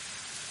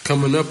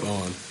coming up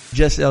on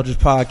Just Eldridge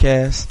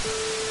Podcast.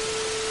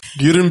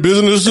 Getting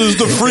businesses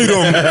to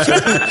freedom.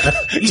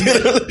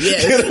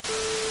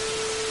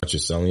 What you're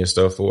selling your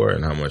stuff for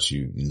and how much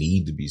you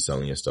need to be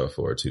selling your stuff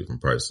for too from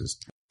prices.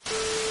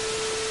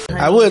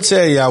 I will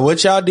tell y'all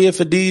what y'all did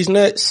for these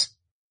nuts.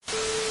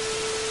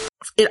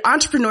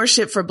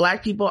 Entrepreneurship for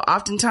Black people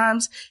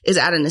oftentimes is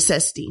out of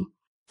necessity.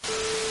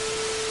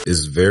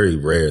 It's very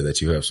rare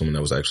that you have someone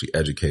that was actually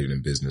educated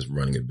in business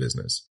running a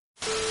business.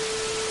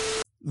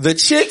 The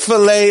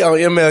Chick-fil-A on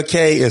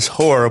MLK is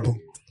horrible.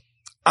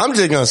 I'm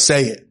just going to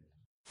say it.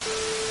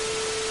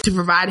 To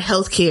provide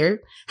health care.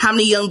 How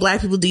many young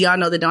Black people do y'all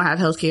know that don't have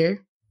health care?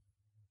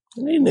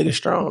 These niggas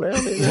strong. They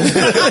don't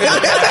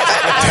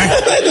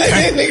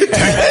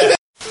need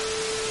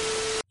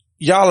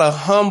y'all are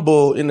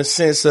humble in the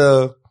sense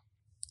of,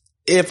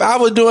 if I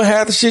was doing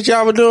half the shit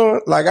y'all were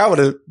doing, like I would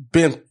have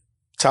been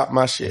top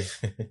my shit.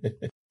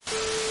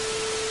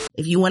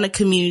 If you want a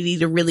community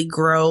to really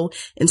grow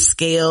and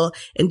scale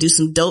and do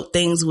some dope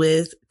things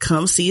with,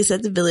 come see us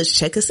at the Village.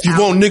 Check us out.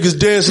 You want niggas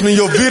dancing in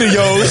your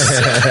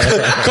videos?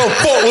 Come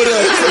fuck with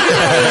us.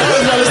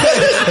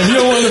 If you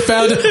don't want to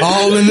found it,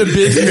 all in the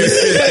business.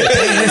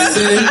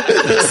 Dancing,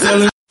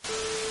 selling.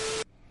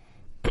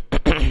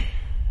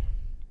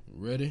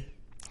 Ready?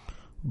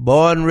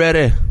 Born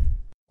ready.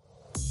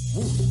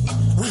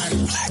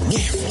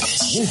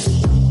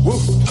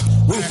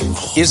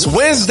 It's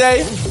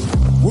Wednesday.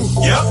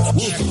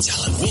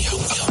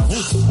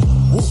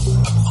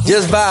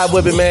 Just vibe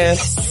with it, man.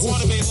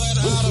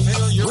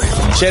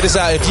 Check this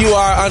out. If you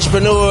are an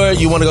entrepreneur,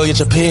 you want to go get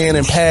your pen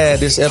and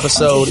pad, this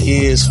episode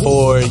is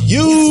for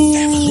you.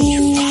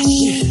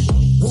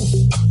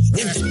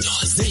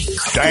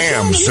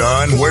 Damn,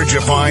 son, where'd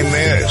you find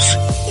this?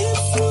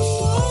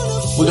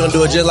 We're going to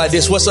do it just like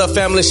this. What's up,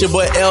 family? It's your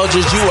boy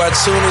Eldridge. You are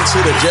tuned into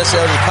the Just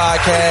Eldridge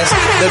Podcast,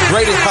 the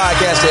greatest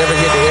podcast to ever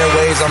hit the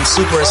airwaves. I'm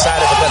super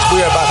excited because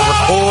we are about to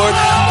record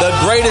the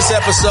greatest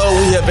episode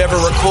we have ever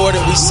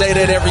recorded. We say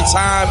that every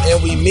time,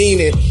 and we mean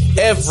it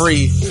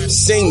every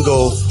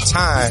single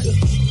time.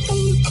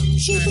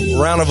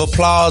 Round of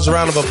applause.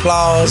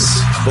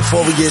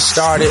 Before we get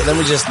started, let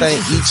me just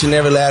thank each and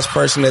every last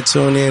person that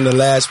tuned in to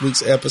last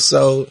week's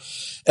episode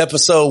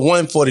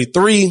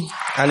 143.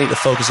 I need to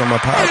focus on my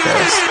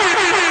podcast.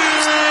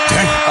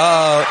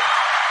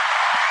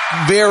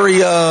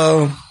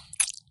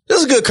 This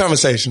was a good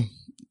conversation.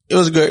 It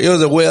was good. It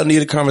was a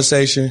well-needed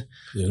conversation.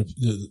 Yeah,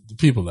 the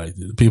people liked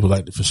it. The people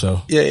liked it for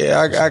sure. Yeah.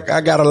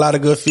 I got a lot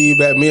of good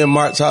feedback. Me and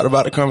Mark talked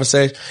about the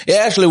conversation. It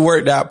actually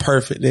worked out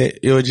perfect.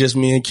 It was just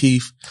me and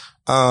Keith.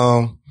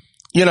 And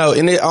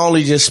it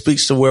only just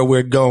speaks to where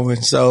we're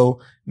going.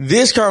 So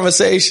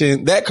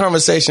that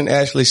conversation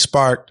actually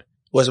sparked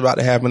what's about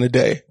to happen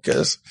today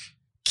because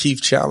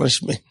Keith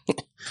challenged me.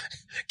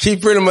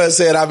 Keith pretty much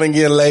said I've been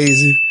getting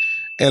lazy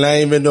and I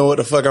ain't been doing what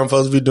the fuck I'm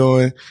supposed to be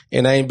doing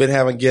and I ain't been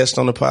having guests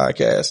on the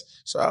podcast.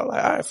 So I was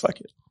like, all right, fuck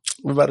it.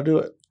 We're about to do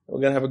it. We're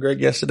going to have a great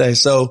guest today.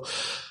 So,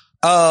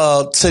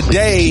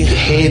 today. Keep your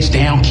heads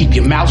down, keep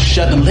your mouth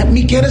shut and let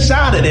me get us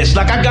out of this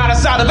like I got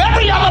us out of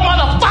every other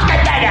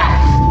motherfucking thing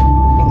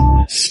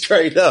out.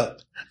 Straight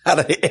up. Out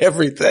of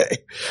everything.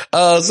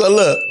 So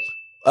look,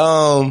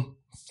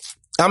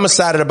 I'm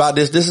excited about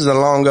this. This is a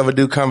long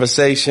overdue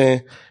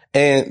conversation.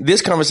 And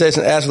this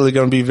conversation is actually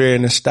going to be very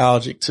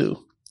nostalgic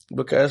too,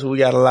 because we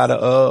got a lot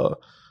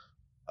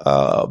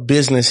of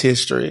business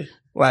history,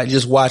 like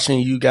just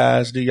watching you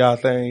guys do y'all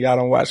thing. Y'all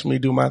don't watch me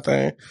do my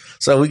thing.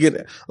 So we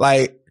get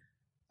I'm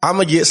going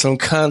to get some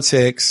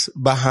context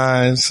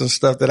behind some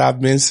stuff that I've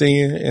been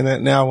seeing.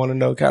 And now I want to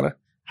know kind of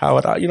how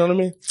it, you know what I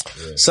mean?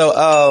 Yeah.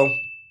 So,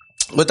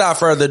 without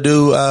further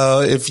ado,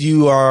 if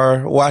you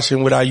are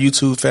watching with our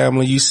YouTube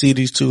family, you see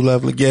these two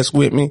lovely guests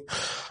with me.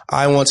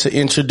 I want to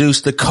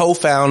introduce the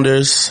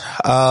co-founders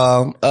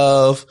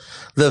of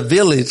the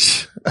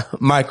Village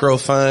Micro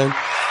Fund.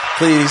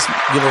 Please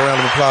give a round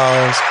of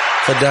applause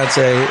for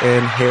Dante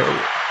and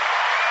Harriet.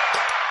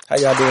 How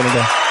y'all doing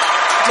today?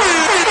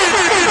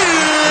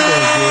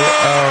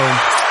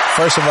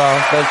 First of all,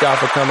 thank y'all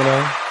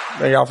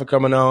for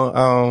coming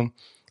on.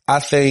 I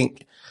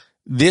think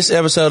this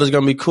episode is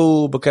going to be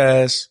cool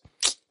because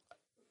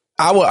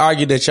I would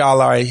argue that y'all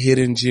are a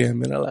hidden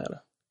gem in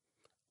Atlanta.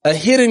 A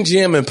hidden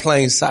gem in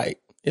plain sight,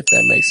 if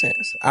that makes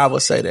sense. I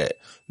would say that.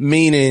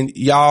 Meaning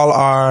y'all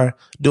are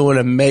doing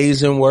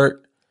amazing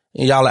work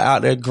and y'all are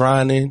out there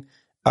grinding.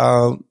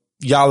 Y'all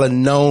are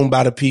known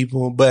by the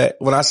people. But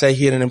when I say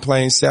hidden in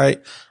plain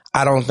sight,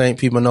 I don't think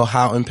people know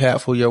how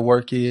impactful your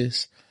work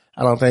is.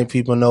 I don't think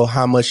people know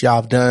how much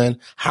y'all have done,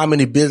 how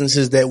many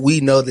businesses that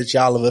we know that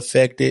y'all have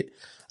affected.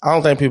 I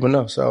don't think people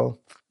know. So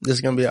this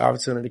is going to be an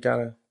opportunity to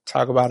kind of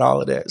talk about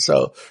all of that.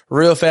 So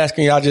real fast,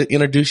 can y'all just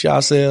introduce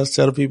yourselves,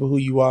 tell the people who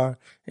you are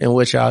and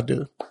what y'all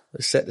do?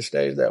 Let's set the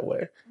stage that way.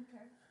 Okay.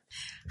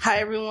 Hi,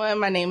 everyone.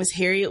 My name is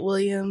Harriet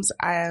Williams.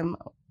 I am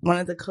one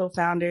of the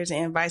co-founders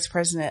and vice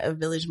president of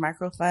Village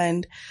Micro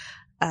Fund.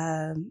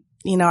 I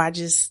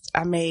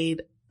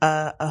made a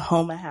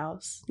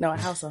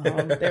house a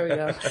home. There we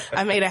go.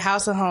 I made a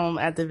house a home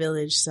at the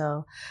Village.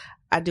 So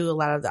I do a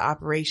lot of the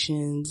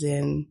operations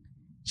and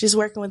just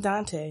working with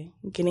Dante,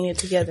 getting it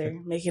together,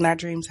 making our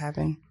dreams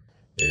happen.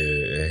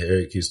 Yeah,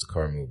 Harry keeps the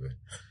car moving.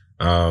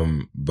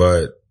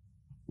 But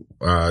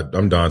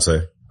I'm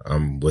Dante.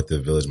 I'm with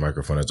the Village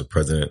Microfund as the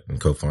president and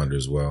co-founder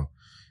as well.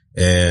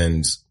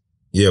 And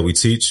yeah, we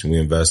teach, we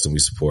invest, and we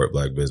support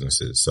Black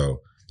businesses. So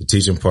the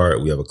teaching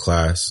part, we have a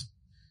class.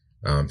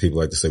 People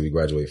like to say we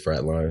graduate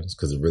frat lines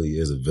because it really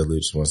is a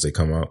village once they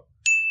come out.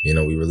 You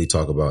know, we really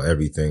talk about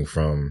everything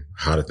from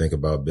how to think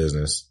about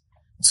business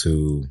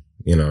to,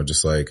 you know,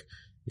 just like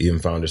even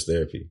founders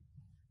therapy,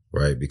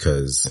 right?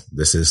 Because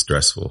this is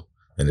stressful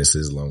and this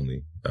is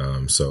lonely.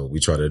 So we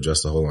try to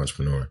address the whole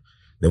entrepreneur.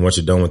 Then once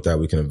you're done with that,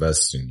 we can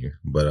invest in you.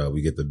 But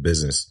we get the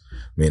business,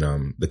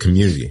 the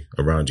community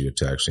around you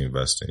to actually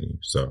invest in you.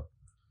 So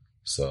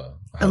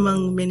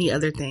among many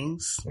other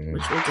things, which we'll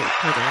get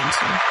further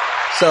into.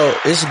 So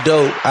it's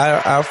dope.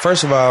 I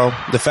first of all,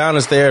 the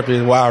Founders Therapy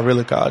is why I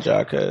really called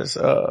y'all, because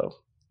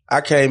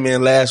I came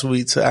in last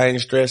week to I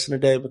Ain't Stressing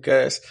Today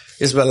because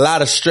it's been a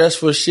lot of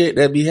stressful shit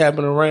that be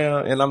happening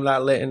around, and I'm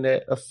not letting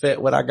that affect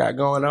what I got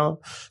going on.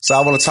 So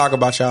I want to talk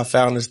about y'all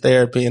Founders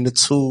Therapy and the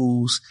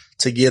tools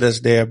to get us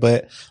there.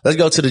 But let's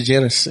go to the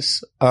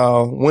genesis.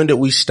 When did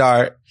we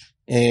start,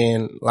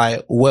 and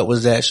like what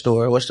was that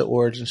story? What's the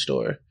origin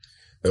story?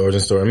 The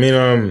origin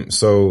story.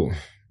 So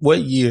what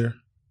year?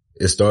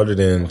 It started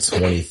in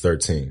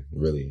 2013,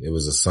 really. It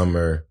was a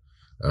summer.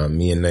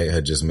 Me and Nate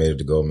had just made it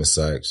to Goldman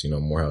Sachs. You know,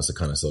 Morehouse had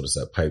kind of sold us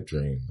that pipe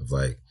dream of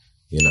like,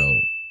 you know,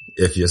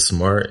 if you're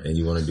smart and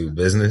you want to do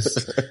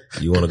business,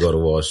 you want to go to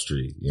Wall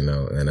Street, you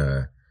know,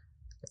 and,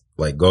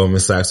 like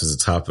Goldman Sachs was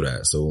the top of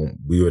that. So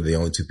we were the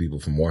only two people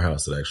from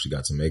Morehouse that actually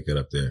got to make it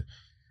up there.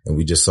 And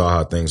we just saw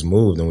how things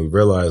moved, and we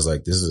realized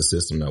like this is a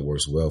system that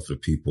works well for the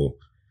people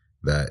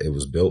that it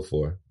was built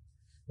for.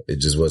 It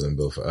just wasn't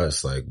built for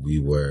us. Like we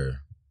were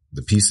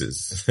the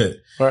pieces,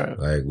 right?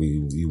 Like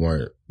we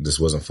weren't, this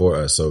wasn't for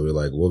us. So we're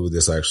like, what would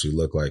this actually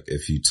look like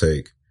if you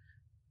take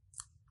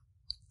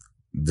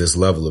this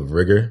level of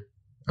rigor,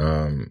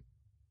 and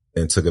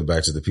took it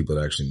back to the people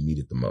that actually need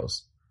it the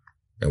most?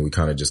 And we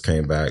kind of just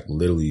came back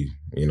literally,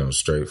 you know,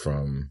 straight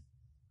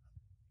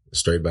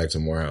back to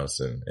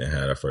Morehouse and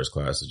had our first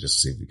class to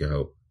just see if we could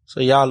help.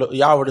 So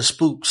y'all were the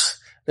spooks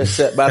that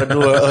sat by the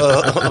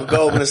door on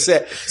Goldman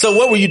Sachs. So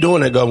what were you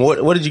doing at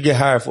Goldman? What did you get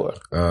hired for?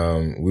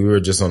 We were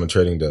just on the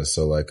trading desk.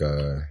 So like,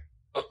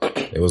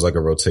 it was like a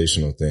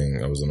rotational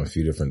thing. I was on a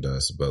few different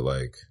desks, but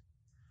like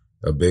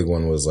a big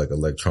one was like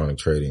electronic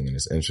trading. And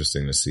it's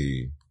interesting to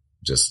see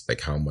just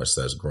like how much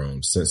that's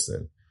grown since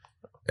then.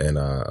 And,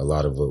 a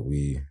lot of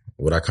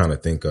what I kind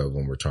of think of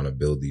when we're trying to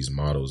build these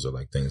models are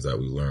like things that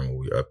we learn when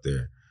we're up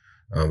there.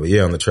 But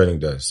yeah, on the trading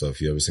desk. So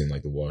if you ever seen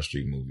like the Wall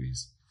Street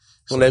movies,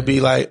 when they be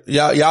like,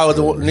 y'all with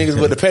the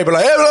niggas with the paper,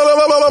 like, hey, blah, blah,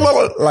 blah, blah,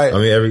 blah, blah. Like,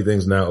 everything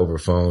now over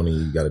phone and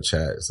you got to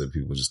chat. So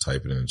people just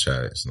type it in the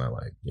chat. It's not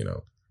like, you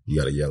know, you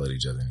got to yell at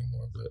each other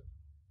anymore, but.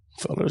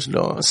 Fellas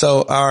doing.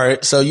 So, all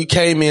right. So you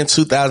came in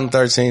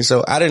 2013.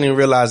 So I didn't even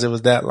realize it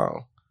was that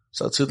long.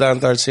 So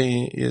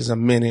 2013 is a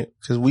minute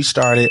because we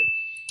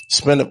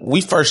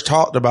we first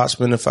talked about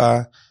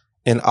Spendify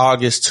in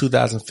August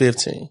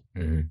 2015.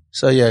 Mm-hmm.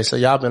 So yeah, so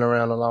y'all been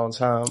around a long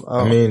time.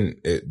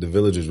 The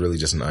Village was really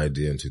just an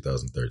idea in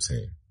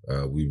 2013.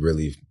 We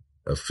really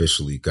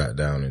officially got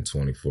down in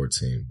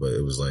 2014, but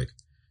it was like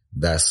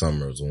that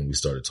summer was when we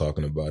started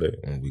talking about it,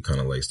 when we kind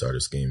of like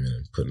started scheming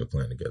and putting a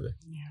plan together.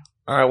 Yeah.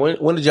 All right.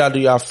 When did y'all do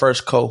y'all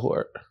first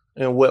cohort,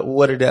 and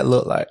what did that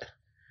look like?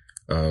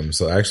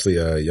 So actually,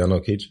 y'all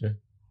know Keitra?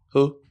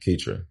 Who?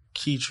 Keitra.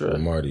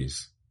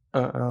 Marty's.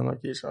 I don't know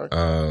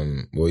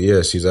Keitra. Well,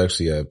 yeah, she's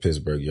actually at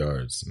Pittsburgh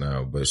Yards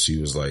now, but she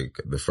was like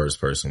the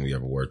first person we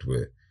ever worked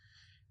with.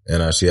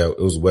 And it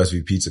was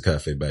Westview Pizza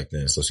Cafe back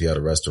then. So she had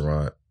a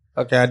restaurant.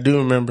 Okay, I do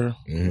remember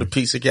the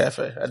Pizza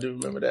Cafe. I do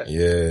remember that.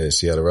 Yeah,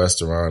 she had a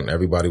restaurant.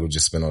 Everybody would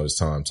just spend all this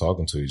time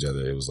talking to each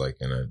other. It was like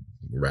in a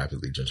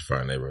rapidly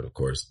gentrified neighborhood, of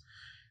course.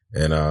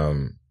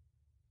 And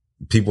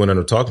people would end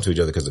up talking to each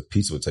other because the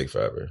pizza would take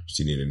forever.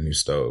 She needed a new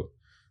stove.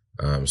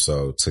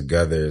 So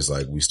together is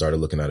like we started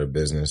looking at her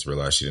business,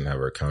 realized she didn't have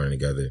her accounting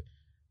together,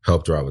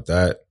 helped her out with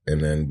that.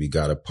 And then we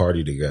got a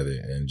party together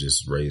and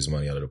just raised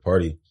money out of the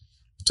party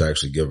to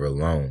actually give her a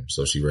loan.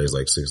 So she raised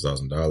like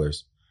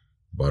 $6,000,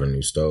 bought a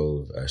new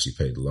stove, actually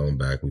paid the loan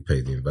back. We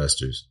paid the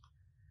investors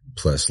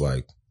plus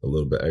like a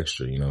little bit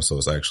extra, you know? So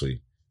it's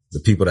actually the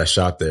people that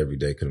shop there every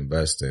day could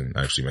invest and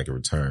actually make a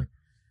return.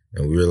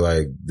 And we were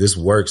like, this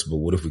works, but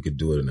what if we could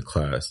do it in a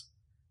class?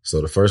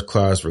 So the first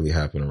class really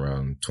happened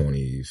around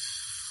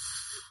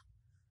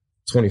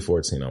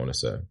 2014, I want to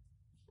say.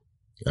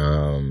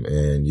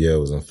 And yeah, it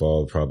was in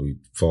probably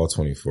fall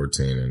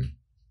 2014. And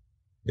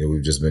yeah,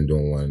 we've just been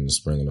doing one in the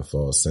spring and the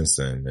fall since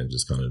then and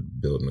just kind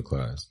of building the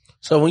class.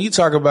 So when you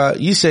talk about,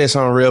 you said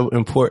something real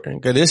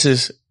important, because this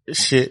is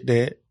shit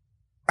that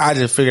I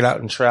just figured out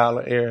in trial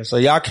and error. So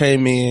y'all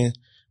came in,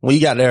 when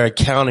you got their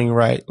accounting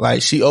right,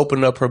 like she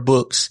opened up her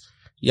books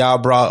y'all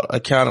brought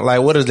accounting.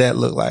 Like, what does that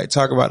look like?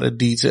 Talk about the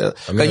detail.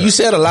 I mean, you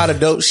said a lot of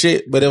dope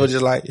shit, but it was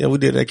just like, yeah, we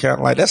did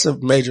accounting. Like, that's a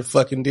major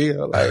fucking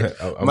deal. Like,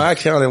 my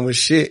accounting was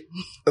shit.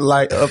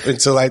 Like, up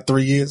until like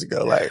 3 years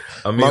ago. Like,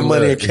 I mean, my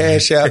money in look.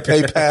 Cash App,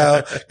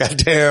 PayPal,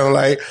 goddamn,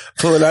 like,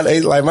 pulling out,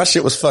 like, my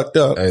shit was fucked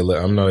up. Hey, look,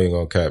 I'm not even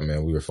gonna cap,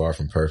 man. We were far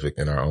from perfect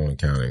in our own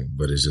accounting,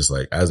 but it's just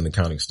like, as an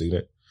accounting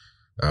student,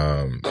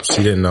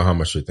 she didn't know how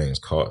much her things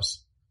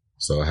cost.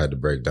 So I had to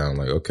break down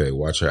like, okay,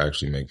 watch her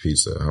actually make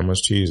pizza. How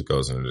much cheese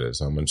goes into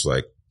this? How much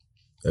like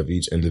of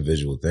each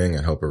individual thing,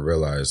 and help her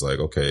realize like,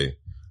 okay,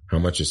 how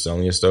much you're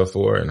selling your stuff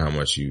for and how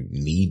much you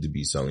need to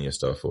be selling your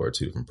stuff for are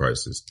two different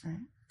prices.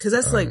 Cause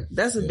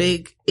that's a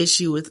big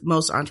issue with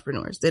most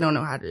entrepreneurs. They don't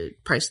know how to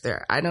price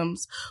their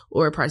items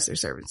or price their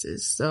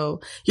services.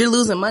 So you're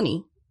losing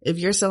money. If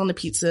you're selling a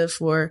pizza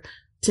for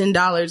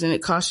 $10 and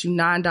it costs you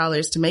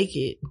 $9 to make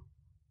it.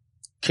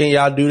 Can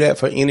y'all do that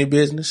for any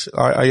business?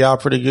 Are y'all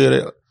pretty good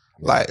at,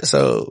 like,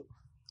 so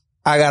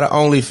I got an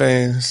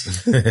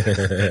OnlyFans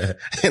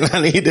and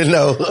I need to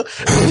know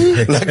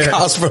the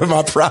cost for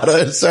my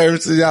product and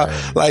services. Y'all,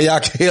 like,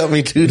 y'all can help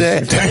me do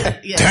that.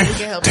 Yeah, we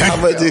can help you. How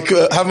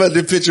much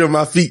the picture of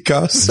my feet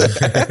cost?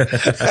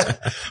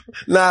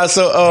 Nah,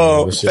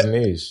 so, What's your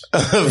niche?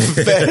 So,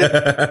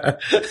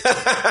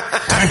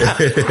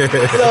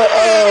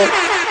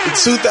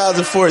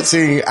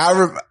 2014,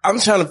 I'm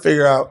trying to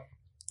figure out,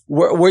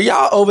 were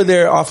y'all over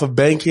there off of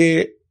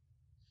Bankhead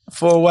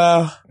for a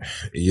while?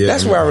 Yeah.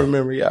 That's where I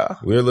remember y'all.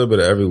 We're a little bit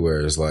of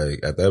everywhere. It's like,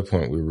 at that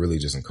point, we were really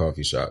just in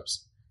coffee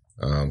shops.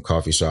 We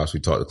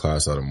taught the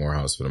class out of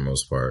Morehouse for the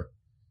most part.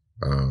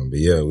 But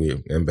yeah,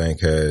 we in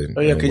Bankhead.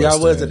 Oh yeah, cause y'all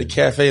was at the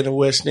cafe in the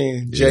West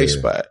End, J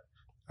Spot.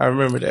 I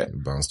remember that.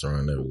 Bounced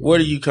around everywhere. Where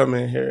do you come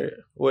in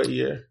here? What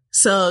year?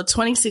 So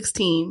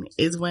 2016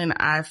 is when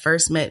I've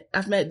met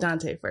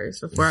Dante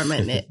first before I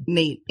met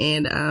Nate.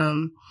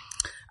 And,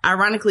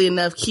 ironically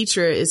enough,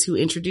 Keitra is who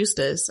introduced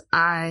us.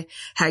 I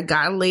had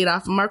gotten laid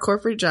off from our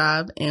corporate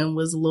job and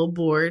was a little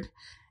bored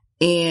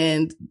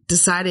and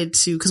decided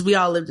to, cause we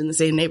all lived in the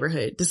same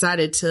neighborhood,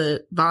 decided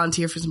to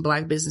volunteer for some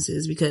Black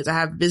businesses because I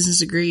have a business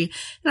degree.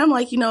 And I'm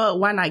like, you know what?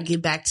 Why not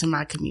give back to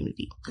my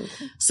community?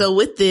 Okay. So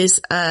with this,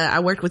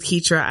 I worked with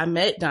Keitra. I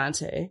met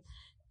Dante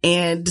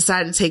and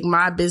decided to take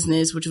my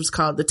business, which was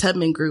called the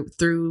Tubman Group,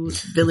 through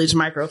Village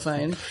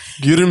Microfund.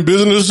 Getting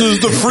businesses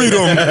to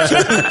freedom.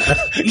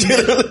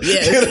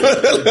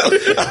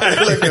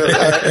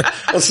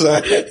 I'm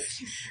sorry.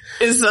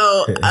 And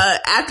so,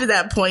 after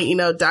that point, you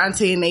know,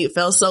 Dante and Nate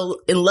fell so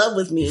in love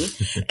with me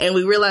and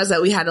we realized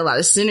that we had a lot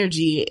of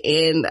synergy.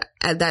 And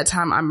at that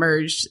time, I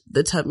merged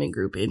the Tubman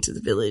Group into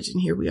the Village,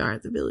 and here we are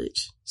at the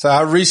Village. So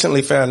I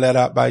recently found that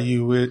out by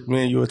you, with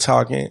me and you were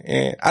talking,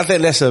 and I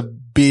think that's a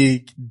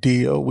big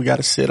deal we got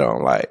to sit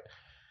on. Like,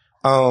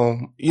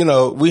 you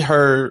know, we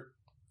heard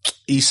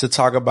Issa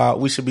talk about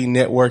we should be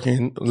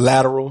networking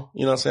lateral,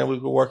 you know what I'm saying? We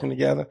were working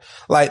together.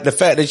 Like the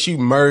fact that you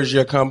merged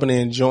your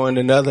company and joined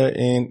another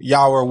and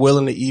y'all were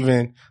willing to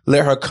even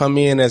let her come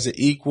in as an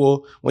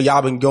equal when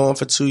y'all been going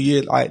for 2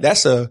 years, like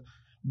that's a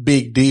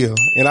big deal.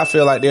 And I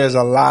feel like there's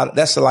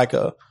that's like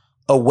a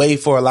way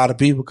for a lot of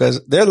people,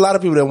 because there's a lot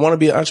of people that want to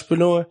be an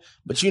entrepreneur,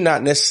 but you're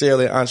not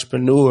necessarily an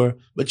entrepreneur,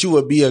 but you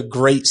would be a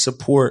great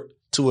support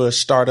to a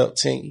startup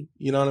team.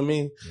 You know what I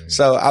mean? Mm-hmm.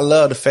 So I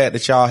love the fact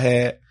that y'all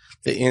had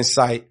the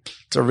insight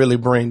to really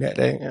bring that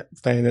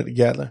thing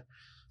together.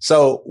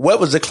 So what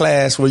was the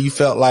class where you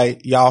felt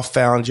like y'all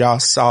found y'all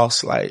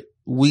sauce? Like,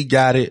 we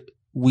got it.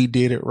 We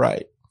did it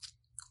right.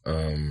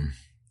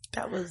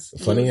 That was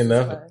funny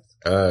enough.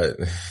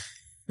 I'd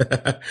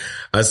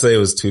say it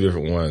was two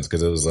different ones,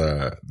 because it was,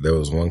 there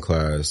was one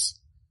class,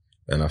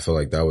 and I feel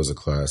like that was a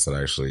class that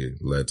actually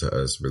led to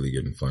us really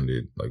getting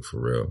funded, like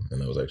for real.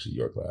 And that was actually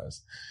your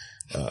class.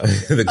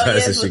 The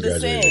class that she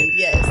graduated.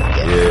 Yes.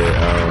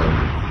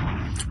 Yeah.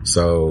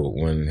 So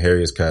when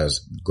Harriet's class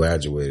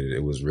graduated,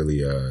 it was really,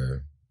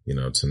 you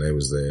know, Tanae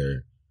was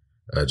there,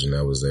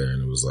 Janelle was there,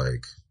 and it was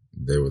like,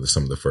 they were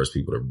some of the first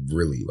people to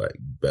really like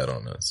bet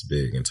on us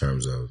big in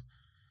terms of,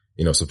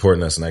 you know,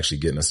 supporting us and actually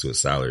getting us to a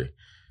salary.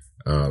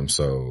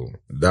 So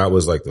that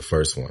was like the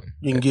first one.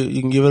 You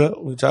can give it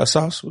up. We can talk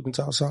sauce.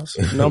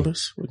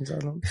 Numbers. We can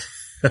talk numbers.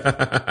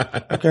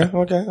 Okay.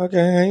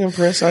 I ain't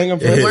impressed.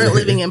 We weren't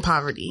living in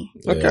poverty.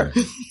 Okay.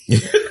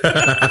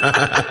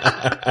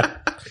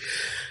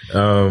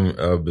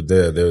 But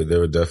they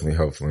were definitely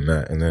helpful in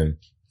that. And then,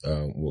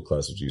 what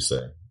class would you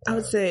say? I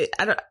would say,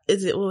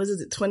 what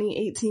was it,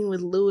 2018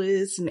 with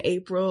Lewis and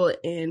April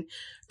and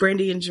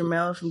Brandy and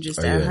Jamel from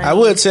Just That Honey. I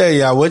would tell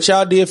y'all what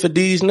y'all did for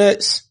These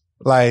Nuts.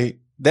 Like,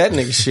 that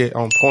nigga shit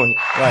on point.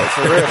 Like,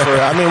 for real.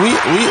 I mean,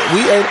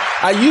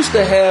 I used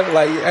to have,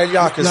 like, as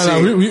y'all can see.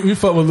 No, we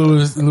fuck with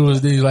Lewis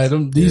D. Like,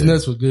 these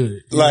nuts were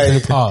good.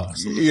 Like,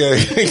 pause.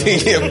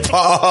 Yeah,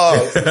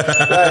 pause.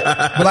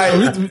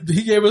 Like,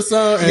 he gave us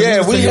some.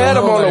 Yeah, we had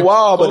them on the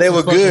wall, but they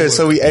were good,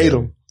 so we ate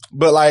them.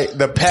 But like,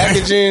 the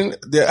packaging,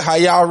 how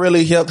y'all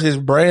really helped his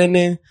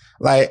branding.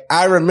 Like,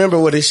 I remember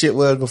what his shit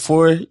was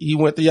before he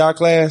went to y'all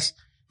class,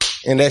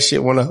 and that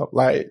shit went up.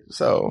 Like,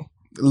 so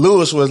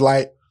Lewis was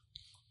like,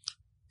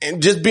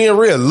 and just being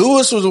real,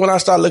 Lewis was when I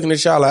started looking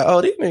at y'all like,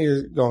 oh, these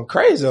niggas going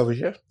crazy over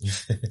here.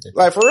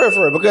 Like for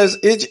real, because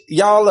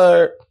y'all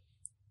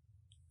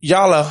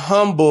are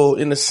humble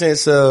in the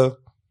sense of,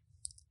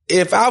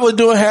 if I was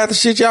doing half the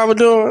shit y'all were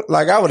doing,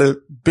 like I would have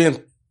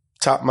been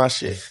top my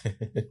shit.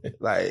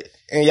 Like,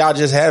 and y'all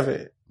just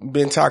haven't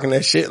been talking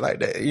that shit like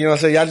that. You know what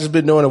I'm saying? Y'all just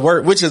been doing the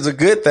work, which is a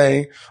good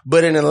thing.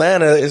 But in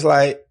Atlanta, it's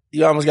like,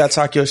 you almost got to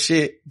talk your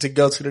shit to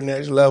go to the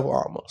next level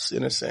almost,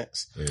 in a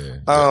sense. Yeah.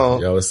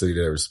 Y'all are a city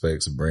that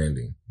respects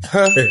branding.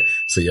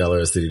 So y'all are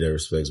a city that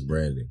respects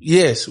branding.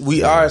 Yes,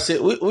 we are.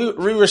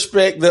 We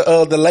respect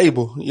the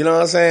label. You know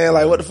what I'm saying?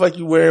 Like, what the fuck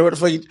you wearing? What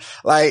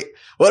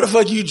the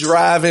fuck you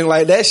driving?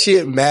 Like, that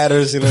shit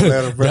matters in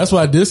Atlanta, bro. That's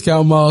why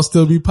discount malls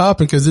still be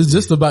popping, because it's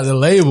just about the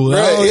label.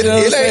 Right.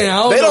 They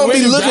don't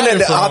be looking at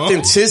the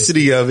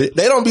authenticity of it.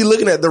 They don't be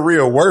looking at the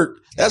real work.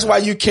 That's why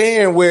you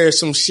can wear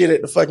some shit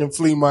at the fucking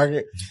flea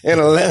market in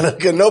Atlanta,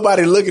 because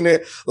nobody looking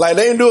at, like,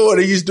 they ain't doing what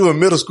they used to do in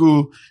middle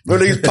school.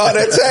 Remember they used to pop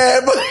that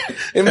tag?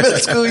 In middle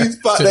school, you used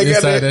to pop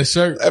that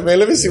shirt. I mean,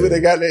 let me see what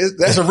they got there.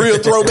 That's a real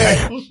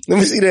throwback. Let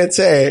me see that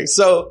tag.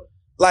 So,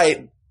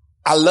 like,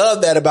 I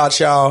love that about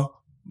y'all,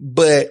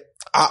 but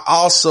I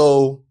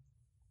also,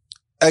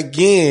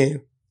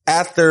 again,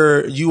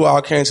 after you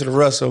all came to the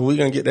Russell, we're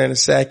going to get there in a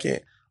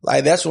second.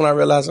 Like, that's when I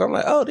realized, I'm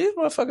like, oh, these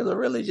motherfuckers are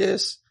really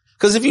just,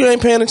 cause if you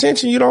ain't paying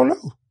attention, you don't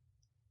know.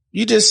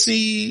 You just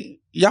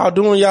see y'all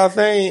doing y'all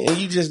thing and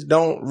you just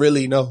don't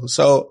really know.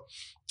 So,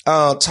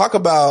 talk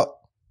about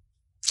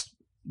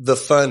the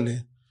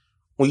funding.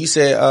 When you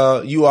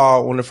said, you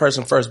all, when the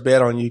person first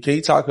bet on you, can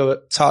you talk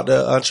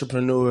to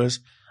entrepreneurs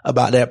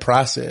about that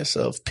process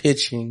of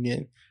pitching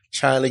and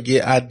trying to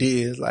get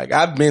ideas? Like,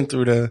 I've been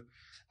through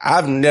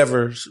I've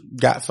never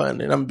got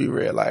funding. I'm gonna be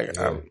real. Like,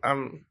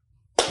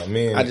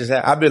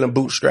 I've been a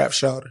bootstrap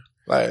shoulder.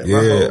 Like,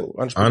 yeah,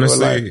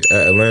 honestly,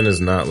 Atlanta's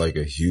not like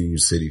a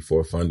huge city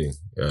for funding.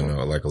 You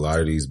know, like a lot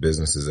of these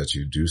businesses that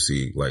you do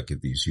see, like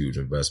get these huge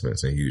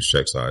investments and huge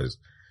check sizes,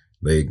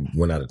 they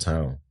went out of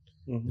town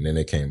and then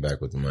they came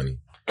back with the money.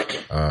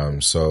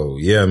 So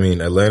yeah, I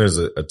mean, Atlanta's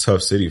a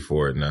tough city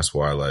for it. And that's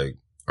why like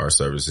our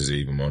services are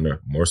even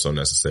more so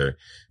necessary.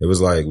 It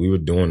was like we were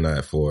doing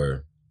that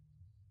for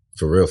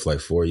real for like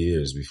 4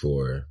 years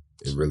before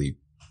it really,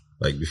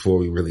 like before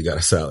we really got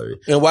a salary.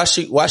 And why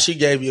she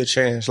gave you a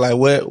chance? Like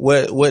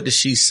what did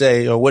she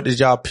say, or what did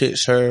y'all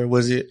pitch her? It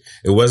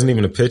wasn't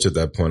even a pitch at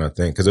that point, I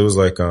think, cause it was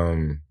like,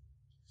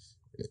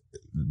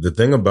 the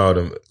thing about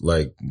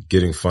like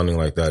getting funding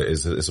like that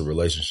is it's a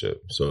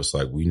relationship. So it's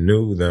like we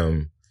knew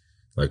them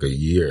like a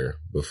year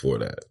before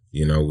that.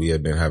 You know, we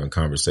had been having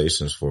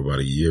conversations for about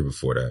a year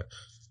before that.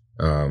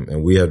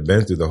 And we had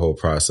been through the whole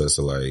process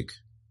of like,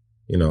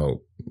 you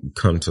know,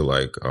 come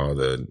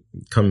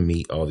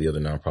meet all the other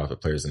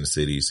nonprofit players in the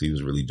city. So he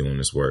was really doing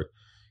this work,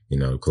 you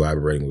know,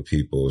 collaborating with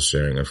people,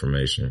 sharing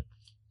information.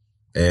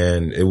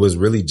 And it was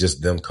really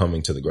just them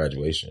coming to the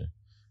graduation.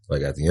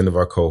 Like at the end of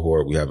our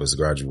cohort, we have this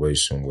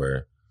graduation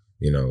where,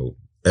 you know,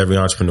 every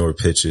entrepreneur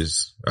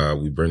pitches.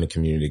 We bring the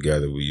community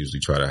together. We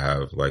usually try to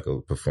have like a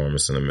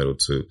performance in the middle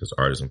too, because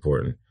art is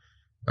important.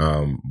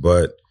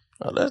 But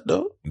that's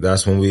dope.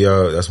 That's when we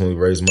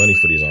raise money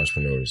for these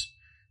entrepreneurs.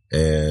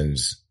 And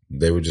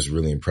they were just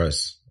really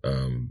impressed,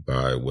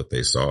 by what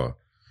they saw.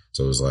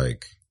 So it was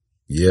like,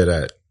 yeah,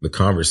 that the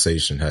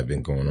conversation had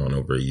been going on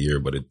over a year,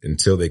 but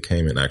until they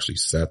came and actually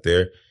sat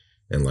there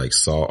and like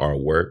saw our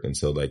work,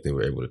 until like they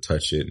were able to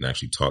touch it and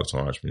actually talk to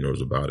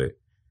entrepreneurs about it,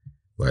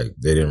 like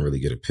they didn't really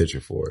get a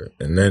picture for it.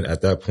 And then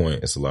at that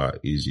point, it's a lot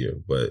easier,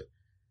 but.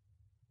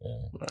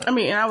 Yeah. I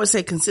mean, and I would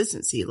say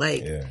consistency,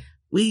 like. Yeah.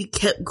 We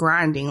kept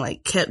grinding,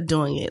 like kept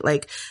doing it.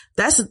 Like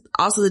that's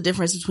also the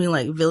difference between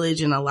like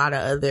Village and a lot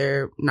of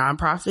other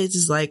nonprofits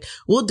is like,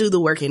 we'll do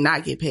the work and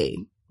not get paid.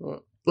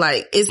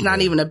 Like it's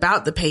not even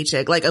about the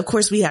paycheck. Like, of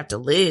course we have to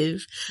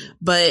live,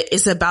 but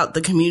it's about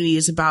the community.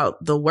 It's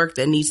about the work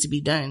that needs to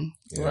be done.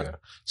 Yeah.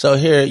 So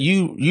here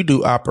you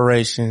do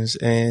operations,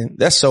 and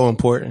that's so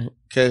important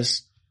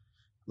because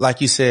like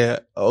you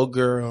said, oh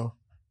girl,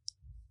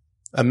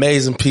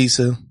 amazing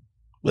pizza.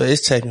 But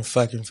it's taking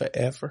fucking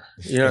forever.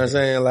 You know what I'm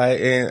saying? Like,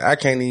 and I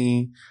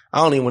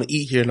don't even want to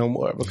eat here no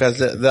more because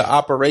the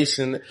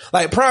operation,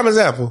 like prime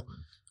example,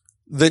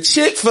 the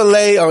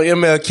Chick-fil-A on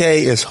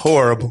MLK is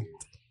horrible.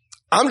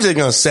 I'm just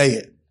going to say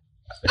it.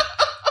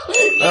 You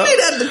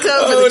didn't have to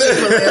cover the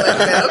Chick-fil-A like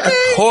that,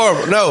 okay?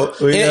 Horrible. No.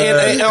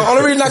 And the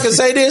only reason I can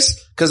say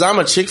this, cause I'm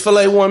a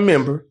Chick-fil-A 1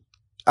 member.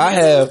 I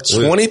have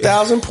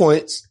 20,000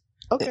 points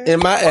in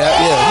my app.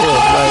 Yeah.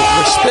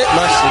 Like, respect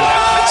my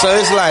shit. So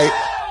it's like,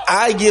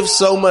 I give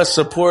so much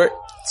support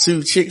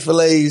to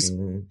Chick-fil-A's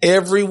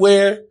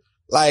everywhere.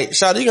 Like,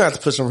 Shawty, you're gonna have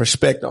to put some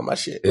respect on my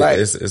shit. Like,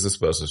 it's a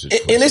special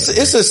situation. And it's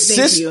a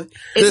system.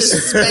 It's a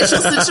special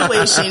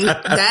situation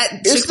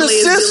that it's the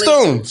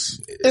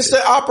systems. It's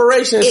the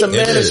operation. It's the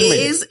management. It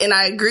is, and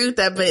I agree with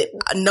that. But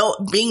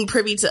being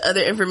privy to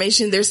other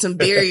information, there's some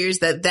barriers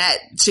that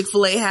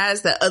Chick-fil-A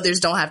has that others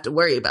don't have to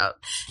worry about.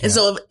 And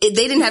so if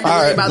they didn't have to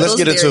worry about those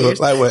barriers. Let's get into it.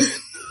 Like what?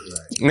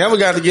 Now we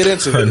got to get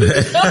into it.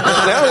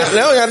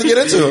 Now we got to get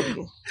into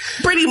it.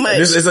 Pretty much.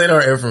 This ain't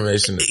our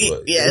information.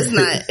 Yeah,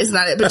 it's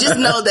not it. But just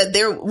know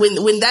that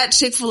when that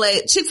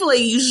Chick-fil-A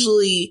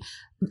usually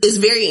is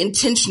very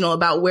intentional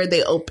about where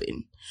they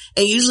open.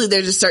 And usually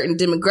there's a certain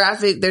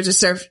demographic, there's a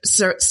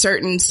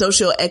certain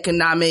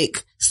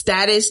socioeconomic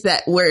status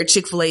that where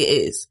Chick-fil-A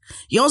is.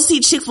 You don't see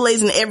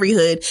Chick-fil-A's in every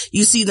hood.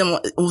 You see them,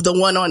 the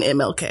one on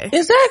MLK.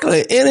 Exactly.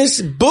 And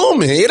it's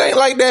booming. It ain't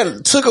like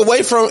that took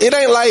away from, it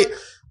ain't like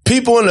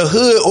people in the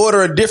hood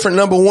order a different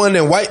number one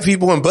than white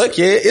people in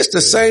Buckhead. It's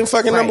the same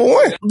fucking number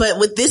one. But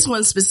with this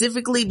one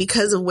specifically,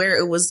 because of where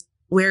it was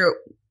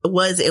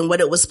and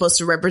what it was supposed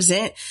to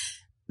represent,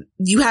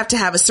 you have to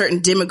have a certain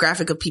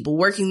demographic of people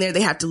working there.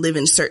 They have to live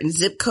in certain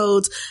zip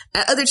codes.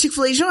 At other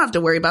Chick-fil-A's, you don't have to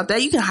worry about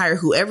that. You can hire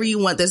whoever you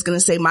want that's going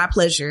to say my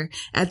pleasure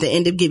at the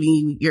end of giving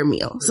you your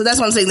meal. So that's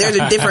what I'm saying. There's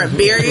a different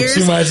barriers.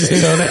 She might just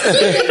hit on that.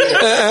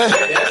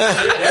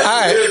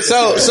 All right.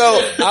 So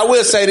I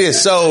will say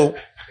this. So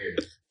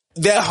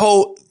that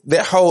whole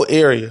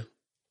area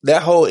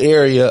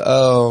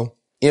of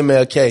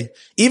MLK,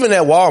 even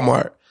at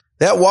Walmart,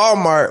 that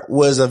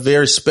was a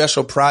very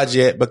special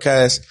project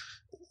because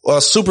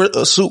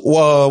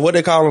what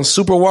they call them,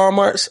 super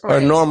Walmarts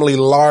are normally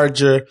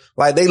larger.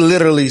 Like they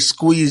literally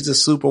squeezed the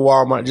super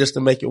Walmart just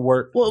to make it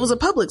work. Well, it was a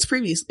Publix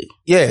previously.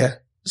 Yeah.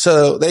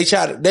 So they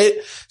have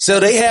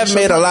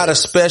made a lot of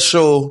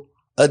special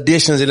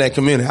additions in that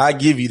community. I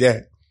give you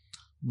that.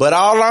 But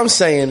all I'm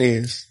saying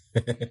is,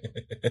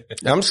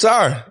 I'm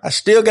sorry, I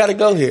still got to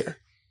go here.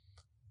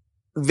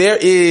 There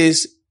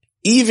is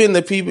even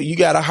the people you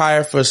got to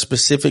hire for a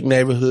specific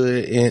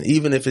neighborhood. And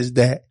even if it's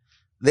that,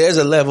 there's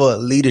a level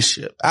of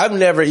leadership. I've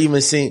never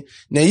even seen.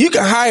 Now you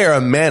can hire a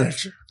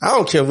manager. I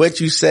don't care what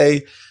you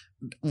say.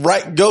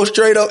 Right. Go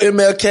straight up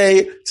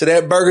MLK to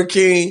that Burger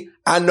King.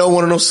 I know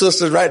one of those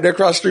sisters right there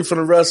across the street from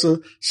the Russell.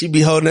 She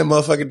be holding that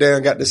motherfucker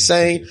down. Got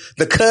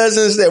the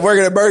cousins that work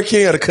at Burger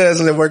King or the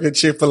cousins that work at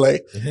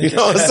Chick-fil-A. You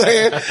know what I'm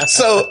saying?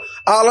 So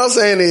all I'm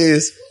saying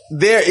is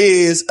there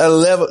is a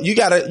level. You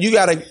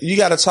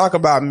gotta talk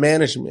about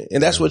management,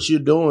 and that's what you're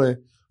doing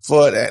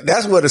for that.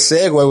 That's where the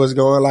segue was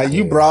going. Like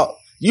you brought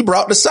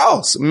the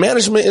sauce.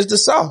 Management is the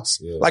sauce.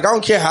 Yeah. Like, I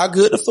don't care how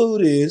good the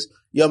food is.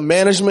 Your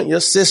management, your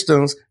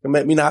systems can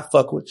make me not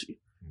fuck with you.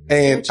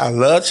 And I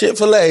love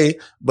Chick-fil-A,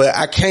 but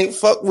I can't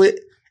fuck with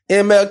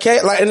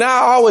MLK. Like, and now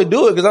I always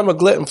do it because I'm a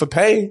glutton for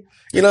pain.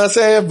 You know what I'm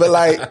saying? But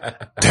like,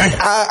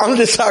 I'm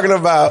just talking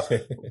about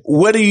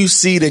what do you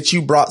see that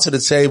you brought to the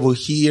table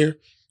here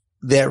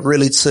that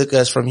really took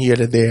us from here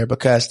to there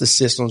because the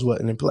systems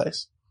wasn't in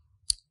place?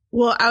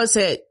 Well, I would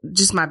say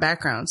just my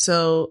background.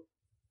 So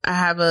I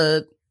have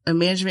a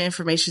management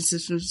information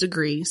systems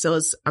degree. So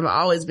I've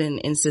always been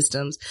in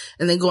systems,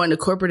 and then going to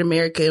corporate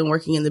America and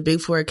working in the Big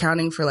Four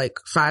accounting for like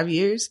 5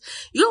 years.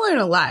 You learn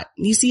a lot.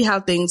 You see how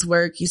things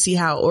work. You see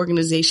how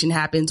organization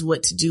happens,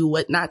 what to do,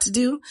 what not to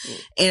do.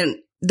 And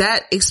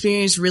that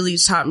experience really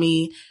taught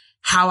me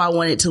how I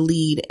wanted to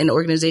lead an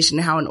organization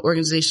and how an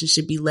organization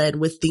should be led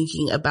with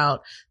thinking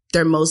about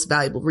their most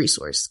valuable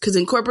resource. Cause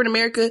in corporate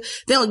America,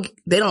 they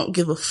don't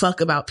give a fuck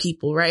about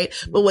people, right?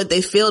 But what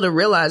they fail to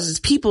realize is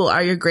people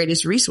are your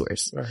greatest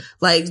resource. Right.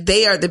 Like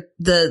they are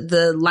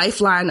the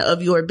lifeline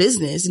of your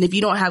business. And if you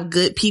don't have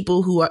good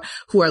people who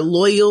are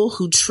loyal,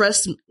 who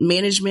trust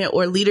management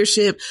or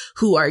leadership,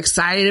 who are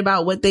excited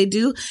about what they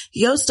do,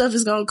 your stuff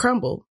is going to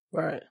crumble.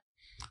 Right.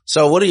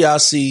 So what do y'all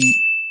see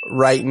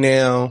right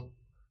now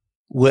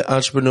with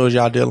entrepreneurs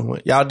y'all dealing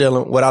with?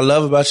 What I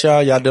love about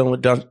y'all dealing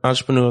with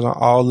entrepreneurs on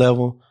all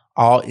levels,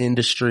 all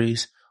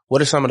industries.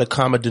 What are some of the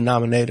common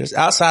denominators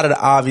outside of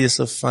the obvious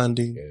of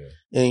funding?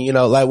 Yeah. And, you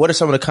know, like what are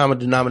some of the common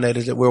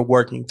denominators that we're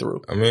working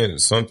through? I mean,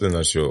 something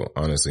that you'll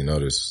honestly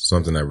notice,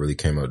 something that really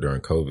came out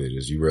during COVID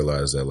is you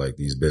realize that like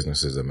these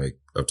businesses that make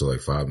up to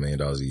like $5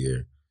 million a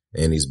year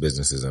and these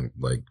businesses that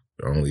like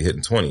are only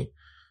hitting 20,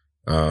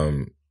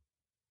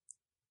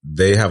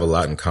 they have a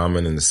lot in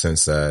common in the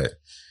sense that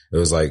it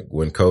was like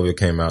when COVID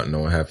came out, no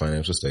one had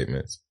financial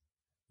statements.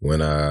 When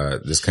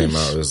this came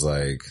out, it was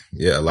like,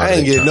 yeah, a lot I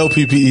ain't getting no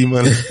PPE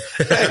money.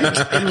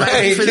 I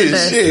ain't getting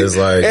shit. It's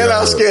like, and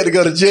I'm scared to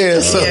go to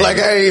jail, so like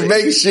I ain't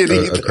making shit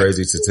either. A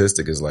crazy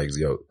statistic is like,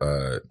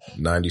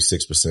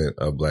 96%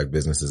 of black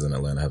businesses in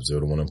Atlanta have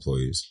 0 to 1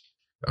 employees.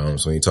 So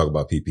when you talk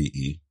about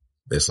PPE,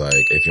 it's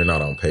like if you're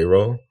not on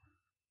payroll,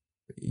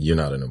 you're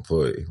not an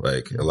employee.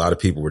 Like a lot of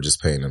people were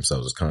just paying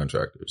themselves as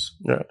contractors.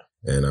 Yeah.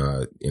 And,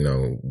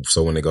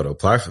 so when they go to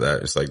apply for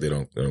that, it's like they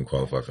don't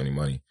qualify for any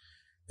money.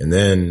 And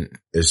then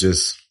it's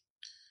just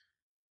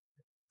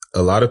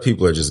a lot of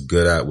people are just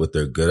good at what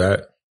they're good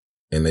at,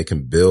 and they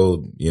can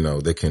build,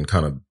 they can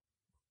kind of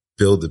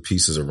build the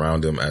pieces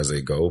around them as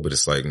they go. But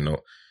it's like, no,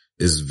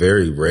 it's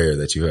very rare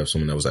that you have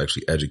someone that was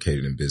actually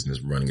educated in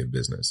business running a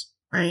business.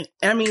 Right.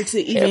 I mean,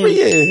 to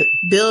even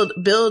build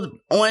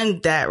on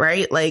that,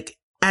 right? Like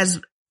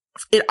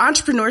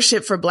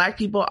entrepreneurship for black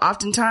people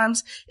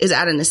oftentimes is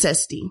out of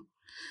necessity.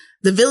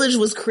 The Village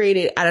was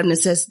created out of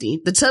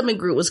necessity. The Tubman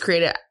Group was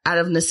created out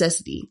of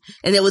necessity.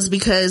 And it was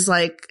because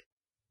like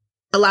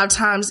a lot of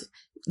times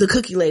the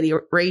cookie lady,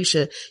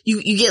 Raisha,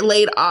 you get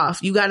laid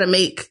off. You got to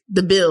make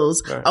the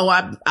bills. Right. Oh,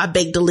 I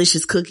bake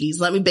delicious cookies.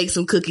 Let me bake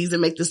some cookies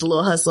and make this a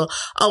little hustle.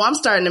 Oh, I'm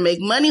starting to make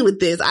money with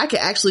this. I can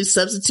actually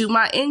substitute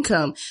my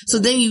income. So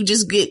then you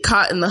just get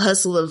caught in the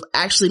hustle of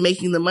actually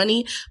making the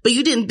money, but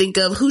you didn't think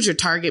of who's your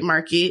target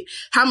market.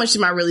 How much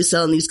am I really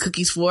selling these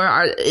cookies for?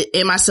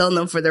 Am I selling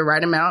them for the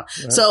right amount?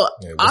 Right. So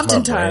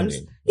oftentimes,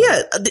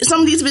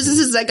 some of these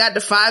businesses that got to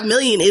 5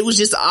 million, it was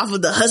just off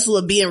of the hustle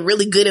of being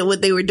really good at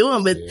what they were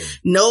doing, but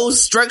no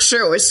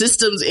structure or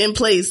systems in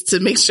place to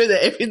make sure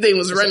that everything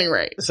was running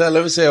right. So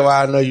let me say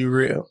why I know you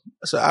real.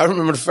 So I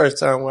remember the first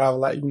time where I was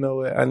like, you know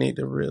what, I need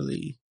to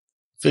really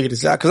figure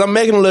this out, because I'm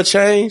making a little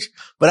change,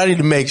 but I need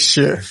to make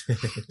sure.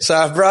 So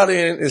I brought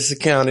in this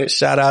accountant.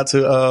 Shout out to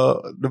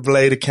the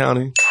Blade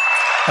Accounting.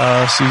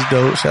 She's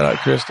dope. Shout out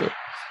Crystal.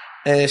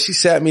 And she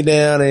sat me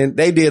down and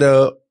they did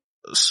a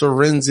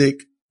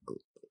forensic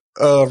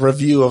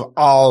review of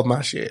all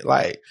my shit.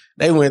 Like,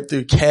 they went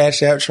through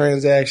Cash App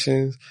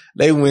transactions.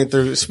 They went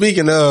through,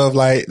 speaking of,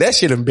 like, that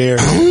shit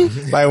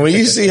embarrassing. Like, when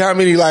you see how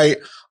many,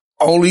 like,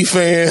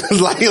 OnlyFans,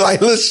 like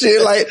little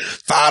shit, like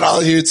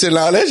 $5 here,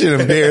 $10, that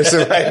shit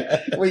embarrassing.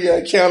 Like, when your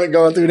accountant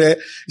going through that.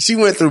 She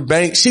went through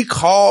banks. She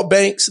called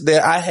banks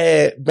that I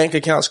had bank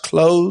accounts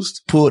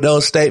closed, pulled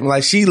those statements.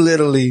 Like, she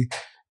literally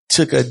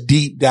took a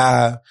deep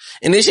dive.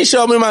 And then she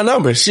showed me my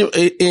numbers.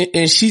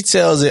 And she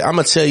tells it, I'm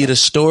going to tell you the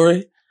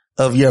story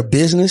of your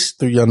business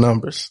through your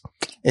numbers.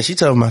 And she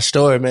told my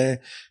story, man.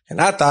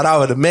 And I thought I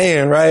was the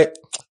man, right?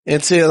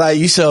 Until like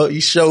you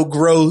show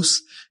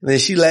gross. And then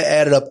she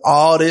added up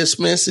all the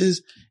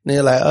expenses. And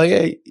they're like, oh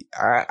yeah,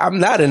 I'm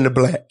not in the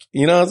black.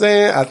 You know what I'm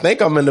saying? I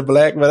think I'm in the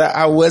black, but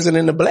I wasn't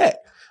in the black.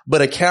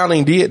 But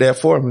accounting did that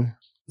for me.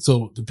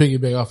 So to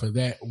piggyback off of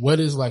that, what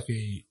is like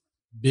a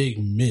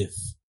big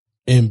myth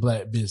in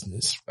black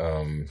business?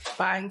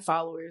 Buying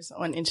followers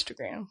on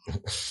Instagram.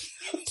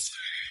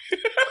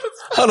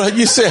 Hold on,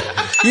 you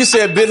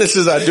said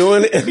businesses are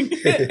doing it.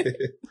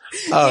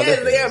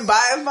 They are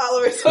buying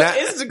followers on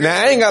Instagram.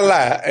 Now I ain't gonna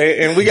lie,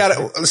 and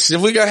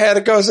if we gotta have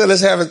a conversation,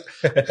 let's have it.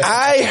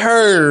 I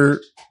heard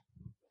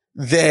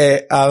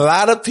that a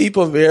lot of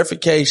people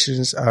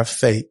verifications are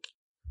fake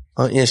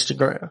on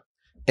Instagram,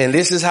 and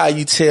this is how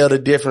you tell the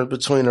difference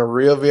between a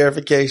real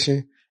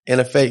verification and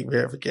a fake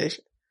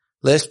verification.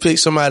 Let's pick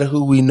somebody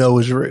who we know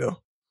is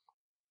real.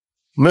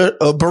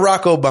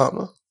 Barack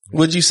Obama.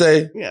 Would you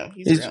say? Yeah,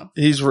 he's real.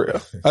 He's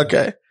real.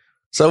 Okay.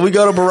 So we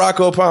go to Barack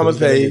Obama's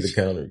page.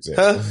 The counterexample.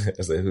 Huh?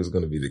 I said, who's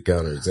going to be the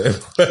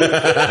counterexample?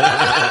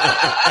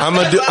 I'm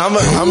gonna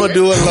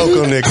do a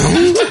local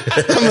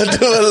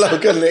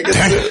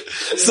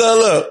nigga. So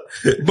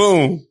look,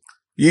 boom.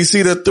 You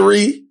see the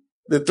three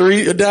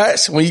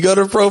dots? When you go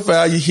to the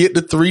profile, you hit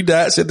the 3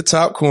 dots at the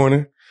top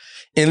corner,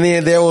 and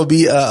then there will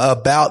be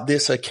about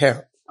this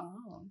account.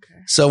 Oh,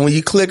 okay. So when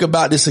you click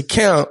about this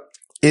account,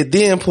 it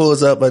then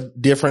pulls up a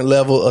different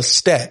level of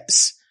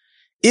stats.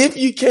 If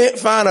you can't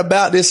find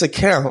about this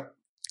account,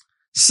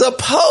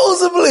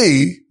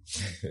 supposedly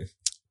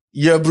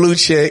your blue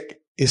check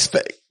is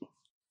fake.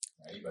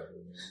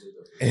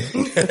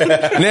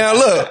 Now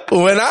look,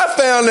 when I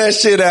found that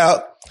shit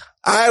out,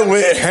 I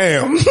went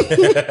ham.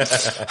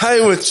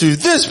 I went to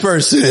this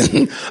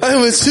person. I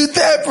went to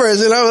that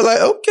person. I was like,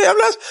 okay, I'm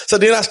not. So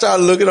then I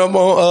started looking up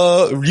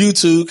on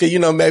YouTube,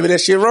 cause maybe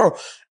that shit wrong.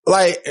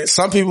 Like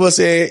some people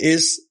say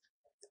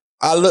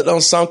I looked on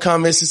some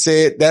comments and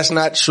said that's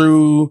not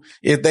true.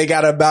 If they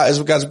got about, it's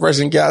because the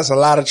person got a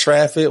lot of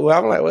traffic. Well,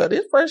 I'm like, well,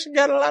 this person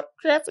got a lot of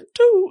traffic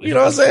too. You know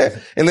what I'm saying?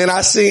 And then I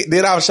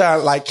was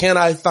trying, like, can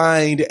I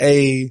find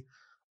a,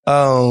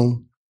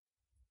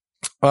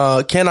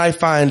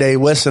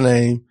 what's the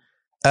name?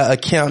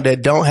 Account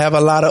that don't have a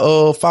lot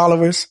of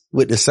followers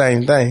with the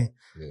same thing.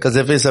 Cause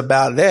if it's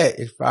about that,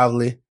 it's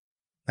probably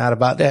not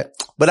about that.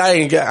 But I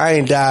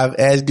ain't dive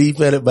as deep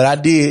in it, but I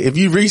did. If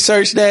you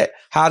research that,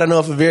 how to know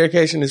if a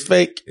verification is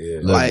fake,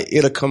 like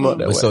it'll come up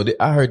that way. So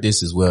I heard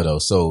this as well though.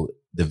 So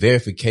the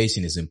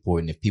verification is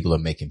important if people are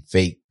making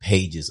fake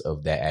pages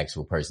of that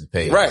actual person's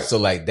page. Right. So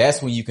like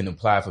that's when you can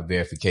apply for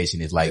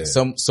verification. It's like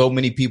so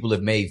many people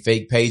have made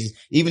fake pages,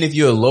 even if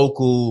you're a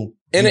local.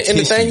 And the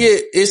thing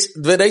is,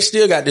 but they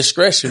still got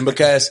discretion,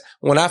 because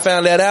when I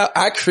found that out,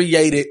 I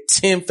created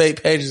 10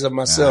 fake pages of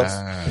myself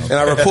and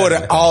I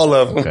reported all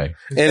of them. Okay.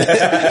 And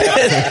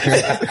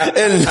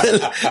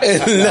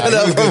none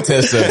of them.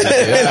 Test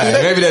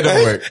maybe that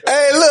don't work.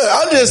 Hey, look,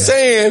 I'm just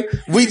saying,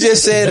 we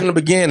just said in the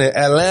beginning,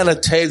 Atlanta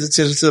pays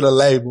attention to the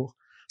label.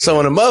 So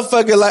when a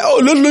motherfucker like,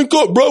 oh, let's link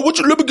up, bro.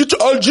 Let me get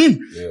your IG.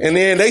 Yeah. And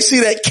then they see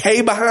that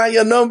K behind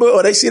your number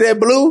or they see that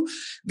blue,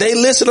 they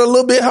listen a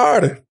little bit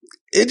harder.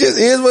 It just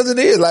is what it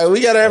is. Like,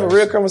 we gotta have a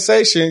real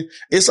conversation.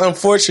 It's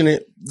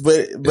unfortunate,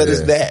 but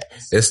it's that.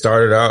 It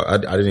started out, I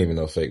didn't even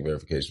know fake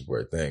verifications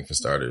were a thing, for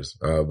starters.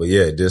 But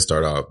yeah, it did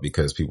start off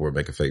because people were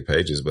making fake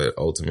pages, but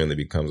ultimately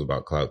becomes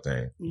about clout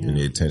thing. Yeah. You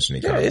need attention.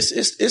 Yeah, it's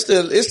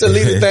the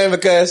leading thing,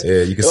 because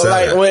you can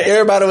like when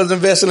everybody was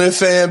investing in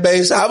fan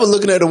base, I was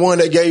looking at the one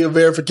that gave you a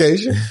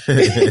verification.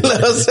 You know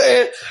what I'm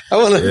saying? I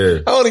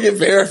want to get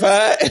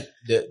verified.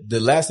 The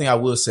last thing I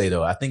will say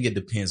though, I think it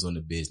depends on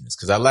the business.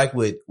 Cause I like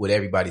what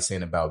everybody's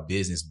saying about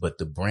business, but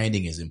the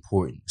branding is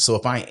important. So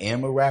if I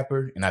am a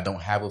rapper and I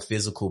don't have a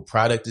physical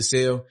product to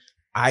sell,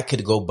 I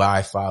could go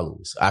buy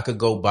followers. I could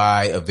go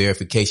buy a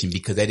verification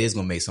because that is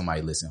going to make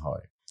somebody listen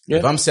harder. Yeah.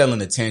 If I'm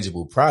selling a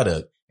tangible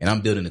product and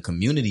I'm building a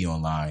community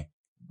online,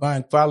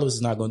 buying followers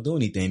is not going to do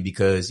anything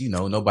because,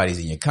 nobody's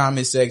in your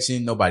comment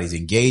section. Nobody's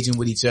engaging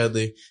with each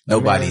other.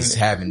 Nobody's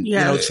having,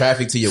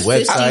 traffic to your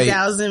website.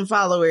 50,000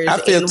 followers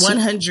and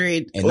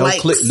 100 and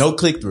likes. no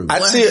click through. I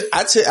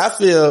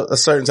feel a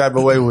certain type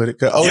of way with it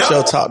because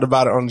Ocho talked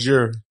about it on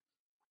Jury.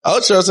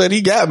 Ocho said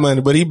he got money,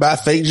 but he buy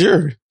fake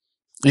jewelry.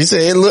 He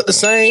said it looked the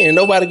same and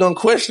nobody gonna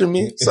question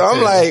me. So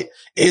I'm like,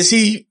 is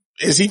he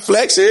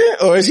flexing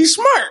or is he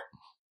smart?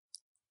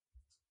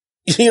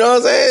 You know what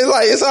I'm saying?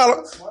 Like, it's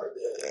all.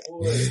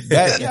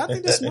 I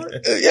think that's smart.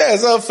 Yeah.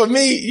 So for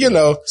me,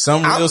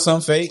 some real,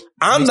 some fake.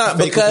 I'm not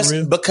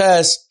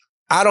because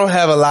I don't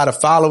have a lot of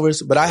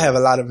followers, but I have a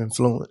lot of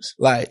influence.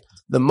 Like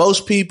the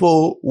most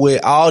people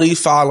with all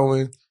these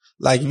following,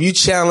 like if you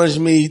challenge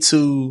me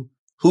to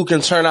who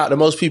can turn out the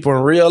most people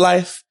in real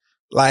life,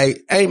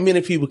 like ain't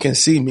many people can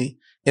see me.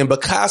 And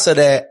because of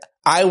that,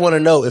 I want to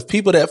know if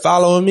people that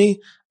follow me,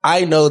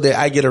 I know that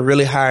I get a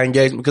really high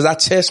engagement because I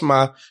test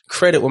my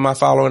credit with my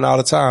following all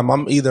the time.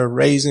 I'm either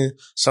raising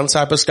some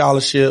type of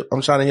scholarship.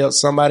 I'm trying to help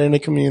somebody in the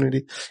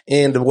community.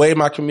 And the way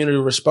my community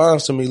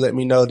responds to me, let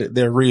me know that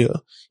they're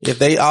real. If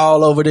they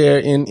all over there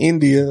in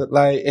India,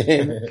 like,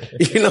 and,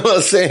 you know what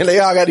I'm saying? They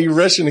all got these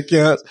Russian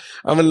accounts.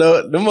 I'm gonna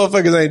know them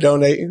motherfuckers ain't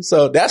donating.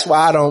 So that's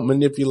why I don't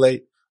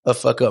manipulate or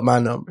fuck up my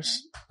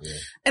numbers. Yeah.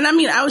 And I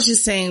mean, I was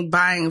just saying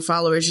buying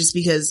followers just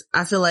because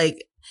I feel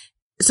like,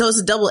 so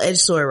it's a double-edged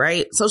sword,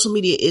 right? Social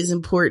media is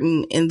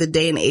important in the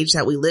day and age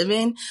that we live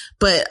in,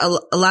 but a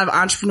lot of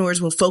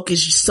entrepreneurs will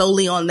focus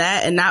solely on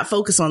that and not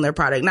focus on their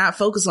product, not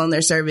focus on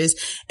their service.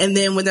 And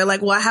then when they're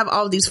like, well, I have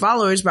all these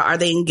followers, but are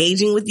they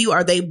engaging with you?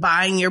 Are they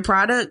buying your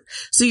product?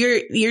 So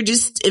you're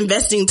just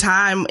investing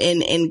time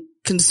and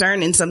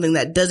concern in something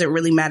that doesn't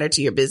really matter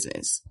to your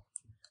business.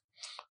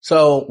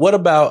 So what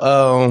about,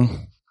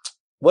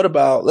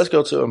 let's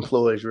go to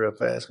employees real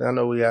fast. I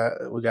know we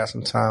got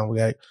some time. We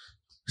got to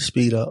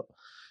speed up.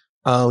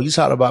 You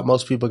talked about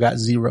most people got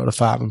 0 to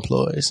 5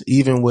 employees,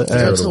 even with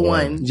 0 to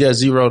 1. Yeah,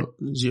 zero.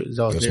 Which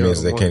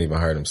means they can't even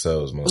hire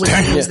themselves. Most which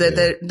means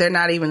that they're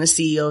not even the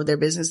CEO of their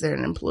business; they're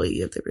an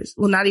employee of their business.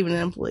 Well, not even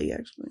an employee,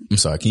 actually. I'm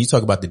sorry. Can you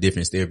talk about the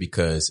difference there?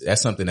 Because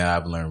that's something that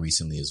I've learned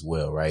recently as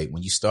well. Right?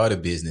 When you start a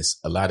business,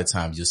 a lot of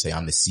times you'll say,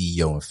 "I'm the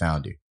CEO and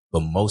founder," but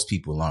most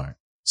people aren't.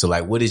 So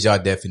like, what is your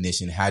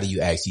definition? How do you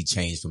actually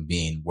change from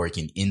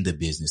working in the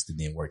business to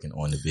then working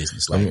on the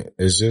business? Like, I mean,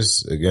 it's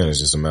just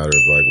a matter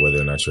of like whether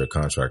or not you're a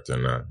contractor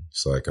or not.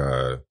 It's like,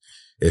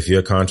 if you're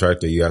a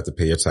contractor, you have to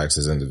pay your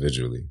taxes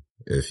individually.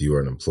 If you are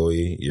an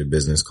employee, your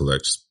business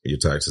collects your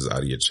taxes out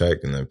of your check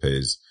and then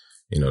pays,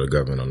 the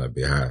government on that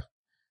behalf.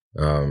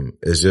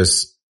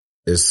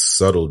 It's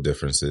subtle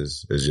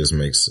differences. It just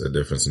makes a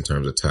difference in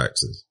terms of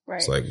taxes. Right.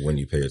 It's like when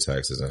you pay your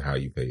taxes and how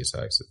you pay your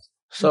taxes.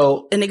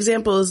 So an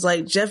example is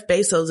like Jeff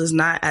Bezos is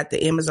not at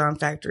the Amazon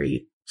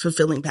factory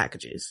fulfilling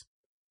packages.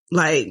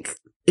 Like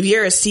if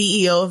you're a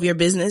CEO of your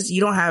business,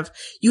 you have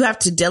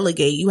to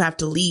delegate, you have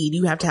to lead,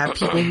 you have to have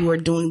people who are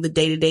doing the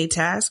day-to-day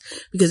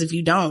tasks, because if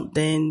you don't,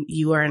 then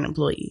you are an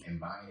employee.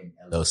 And buying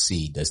an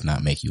LLC does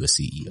not make you a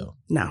CEO.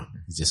 No.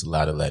 It's just a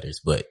lot of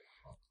letters, but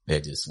I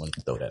just wanted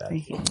to throw that out.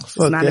 It's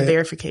not a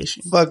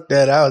verification. Fuck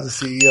that. I was a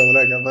CEO when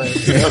I got my I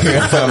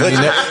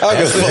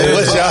don't fuck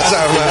what y'all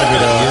talking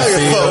about.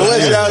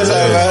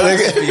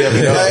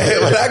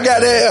 When I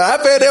got that, I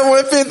paid that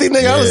 150,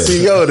 nigga. I was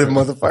CEO of this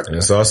motherfucker. And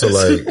it's also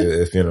like,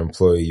 if you're an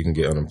employee, you can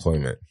get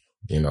unemployment.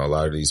 A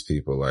lot of these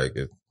people, like,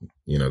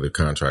 they're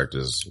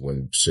contractors.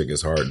 When shit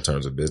gets hard in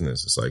terms of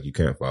business, it's like you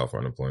can't file for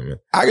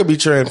unemployment. I could be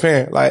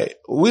transparent. Like,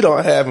 we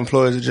don't have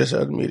employees at Just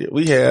Other Media.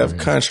 We have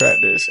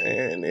contractors,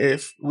 and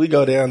if we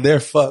go down, they're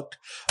fucked.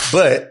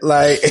 But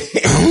like,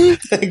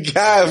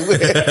 guys, we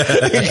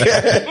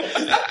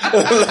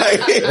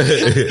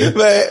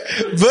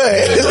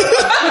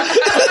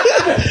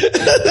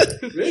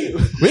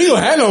ain't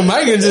gonna have no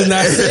mic and just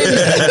not saying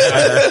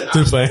that.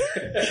 Too funny.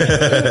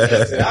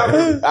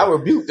 I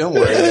rebuke. Don't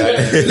worry.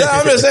 No,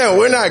 I'm just saying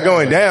we're not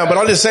going down, but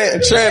I'm just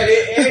saying,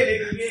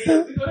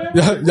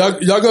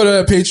 y'all go to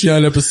that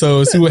Patreon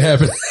episode, see what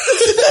happens.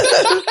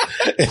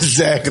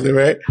 Exactly,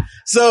 right?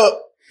 So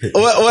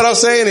what I'm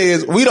saying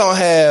is we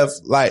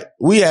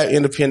have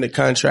independent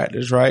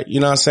contractors, right? You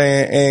know what I'm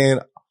saying?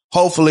 And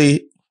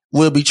hopefully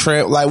we'll be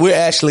we're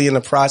actually in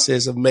the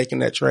process of making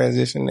that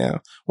transition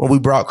now. When we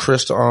brought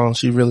Crystal on,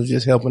 she really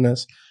just helping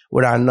us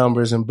with our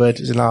numbers and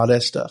budgets and all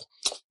that stuff.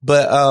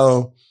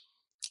 But,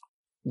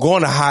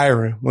 going to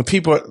hiring, when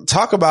people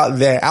talk about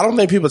that, I don't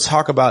think people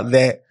talk about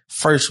that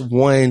first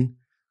 1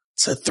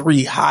 to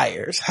 3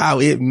 hires, how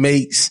it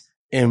makes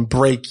and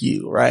break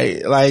you,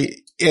 right? Like,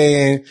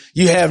 and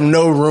you have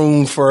no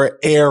room for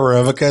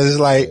error because it's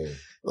like,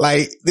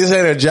 Like, this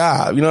ain't a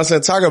job. You know what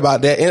I'm saying? Talk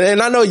about that.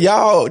 And I know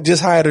y'all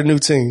just hired a new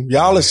team.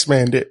 Y'all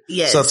expanded.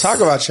 Yes. So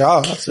talk about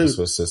y'all too. That's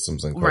what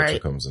systems and culture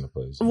comes into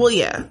place. Well,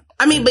 yeah.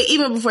 I mean, but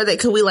even before that,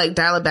 could we like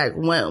dial it back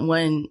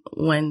one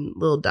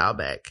little dial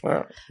back?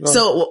 Right.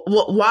 So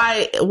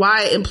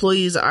why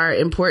employees are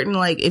important?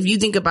 Like, if you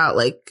think about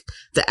like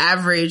the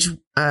average,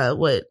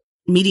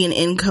 median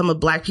income of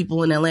Black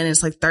people in Atlanta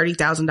is like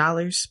 $30,000.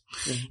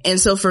 Mm-hmm. And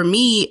so for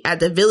me at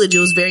the Village, it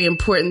was very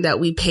important that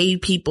we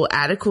paid people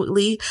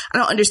adequately. I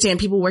don't understand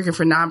people working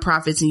for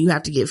nonprofits and you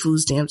have to get food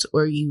stamps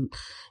or you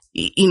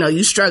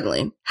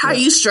struggling. How are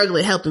you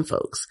struggling helping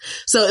folks?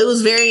 So it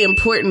was very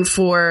important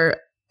for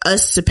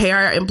us to pay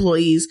our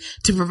employees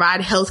to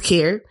provide health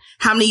care.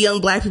 How many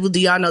young Black people do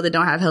y'all know that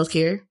don't have health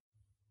care?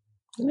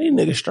 These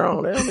niggas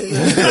strong. They don't need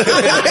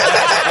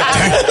that.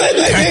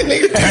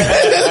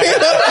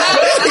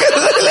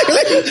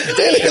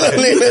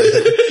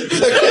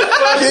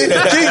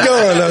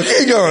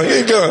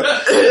 Keep going.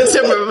 To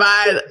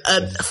provide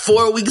a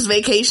 4 weeks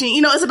vacation.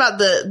 You know, it's about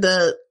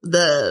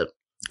the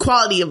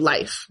quality of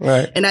life.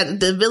 Right. And at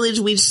the Village,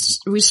 we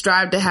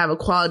strive to have a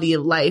quality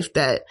of life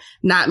that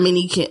not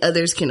many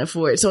others can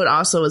afford. So it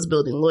also is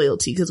building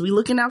loyalty because we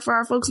looking out for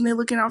our folks and they're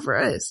looking out for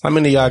us. How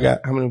many y'all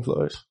got? How many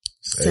employees?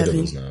 8 of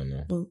us now.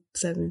 Well,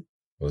 7.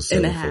 Well,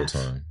 7 and a half. full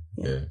time.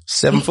 Yeah.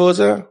 7 full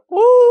time?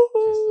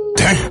 Woo!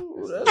 Damn. Talk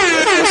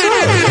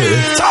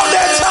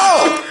that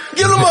talk!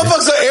 Give them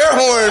motherfuckers an air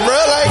horn, bro.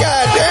 Like,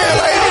 goddamn,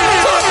 like,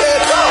 talk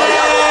that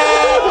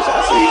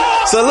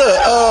talk. So look,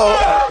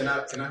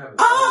 can I have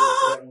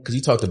because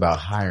you talked about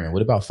hiring.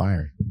 What about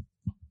firing?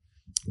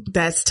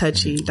 That's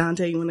touchy.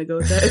 Dante, you want to go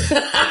with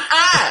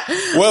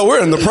that? well,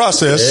 we're in the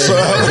process. So.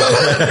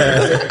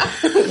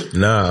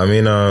 Nah, I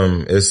mean,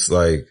 it's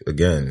like,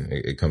 again,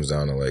 it comes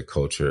down to like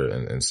culture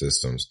and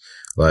systems.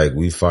 Like,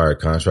 we fired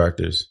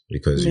contractors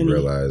because you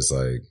realize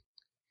like,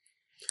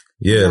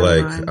 yeah,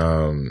 like,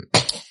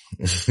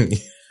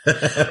 but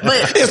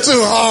it's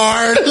too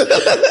hard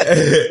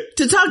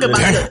to talk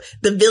about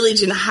the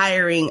Village and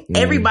hiring.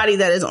 Everybody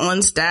that is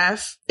on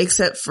staff,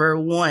 except for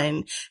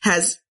one,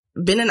 has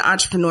been an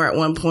entrepreneur at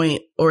one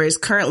point or is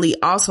currently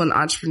also an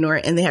entrepreneur,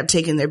 and they have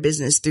taken their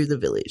business through the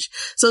Village.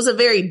 So it's a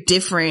very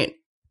different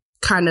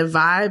kind of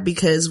vibe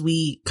because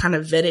we kind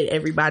of vetted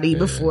everybody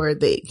before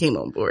they came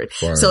on board.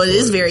 So it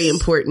is very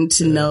important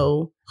to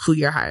know who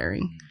you're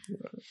hiring.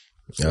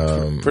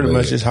 Pretty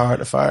much it's hard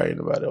to fire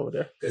anybody over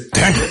there.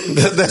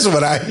 That's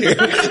what I hear.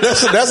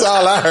 That's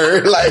all I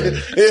heard. Like,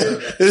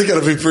 it's going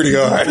to be pretty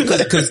hard.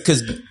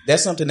 Cause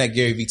that's something that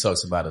Gary Vee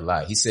talks about a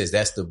lot. He says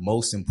that's the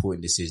most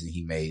important decision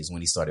he made is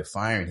when he started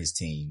firing his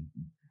team.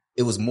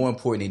 It was more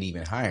important than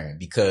even hiring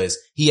because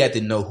he had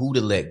to know who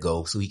to let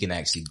go so he can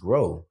actually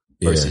grow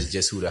versus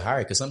just who to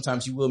hire. Cause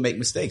sometimes you will make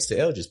mistakes, to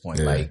Elger's point.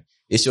 Like,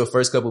 it's your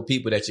first couple of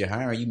people that you're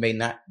hiring. You may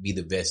not be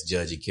the best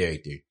judge of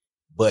character.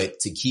 But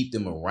to keep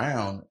them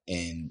around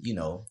and, you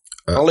know.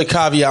 Only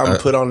caveat I'm going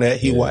to put on that,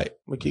 he white.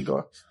 We keep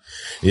going.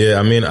 Yeah,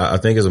 I mean, I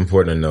think it's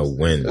important to know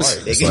when.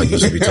 It's like you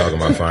should be talking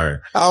about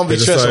firing. I don't be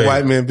trusting like,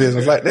 white men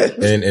business like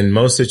that. And in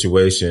most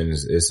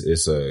situations,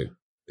 it's a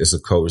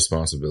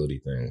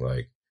co-responsibility thing.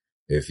 Like,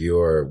 if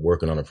you're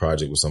working on a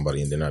project with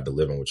somebody and they're not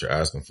delivering what you're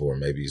asking for,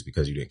 maybe it's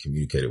because you didn't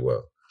communicate it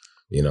well.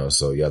 You know,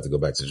 so you have to go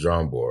back to the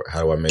drawing board.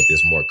 How do I make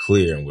this more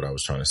clear in what I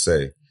was trying to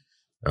say?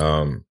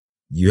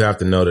 You have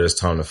to know that it's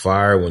time to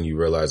fire when you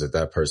realize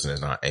that person is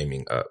not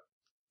aiming up.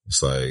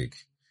 It's like,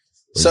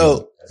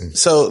 so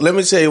let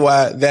me tell you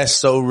why that's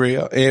so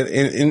real.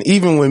 And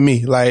even with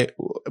me, like,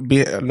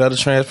 be another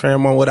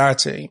transparent one with our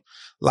team,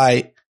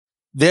 like,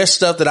 there's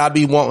stuff that I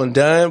be wanting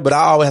done, but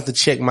I always have to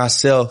check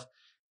myself.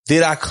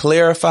 Did I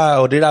clarify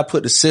or did I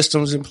put the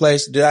systems in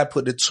place? Did I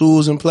put the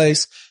tools in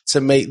place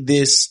to make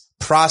this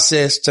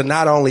process to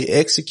not only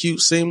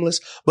execute seamless,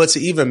 but to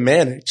even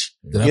manage?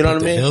 You know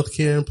what I mean?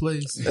 Healthcare in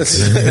place.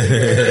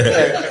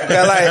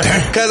 Yeah, like,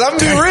 cause I'm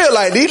being real,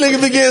 like, these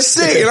niggas be getting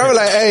sick, and I'm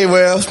like, hey,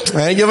 well,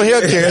 I ain't giving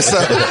healthcare, so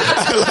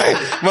I'm like,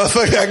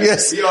 motherfucker, I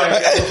guess we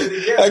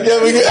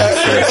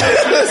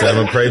can.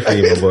 Seven pray for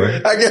you, my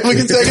boy. I guess we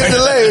can take a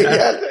delay.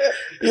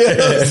 You know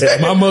what I'm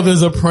saying? My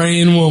mother's a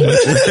praying woman.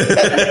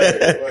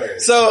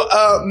 So,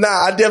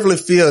 I definitely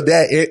feel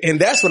that. And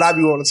that's what I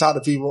be wanting to talk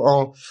to people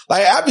on.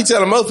 Like, I be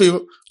telling most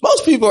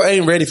people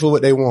ain't ready for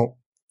what they want.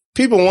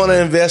 People want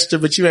an investor,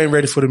 but you ain't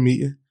ready for the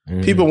meeting.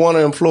 People want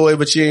an employee,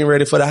 but you ain't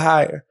ready for the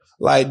hire.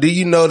 Like, do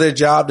you know their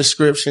job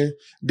description?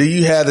 Do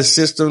you have the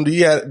system? Do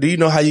you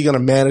know how you're going to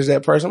manage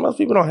that person? Most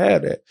people don't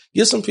have that.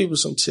 Give some people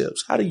some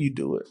tips. How do you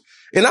do it?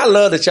 And I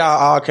love that y'all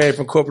all came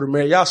from corporate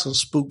America. Y'all some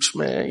spooks,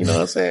 man. You know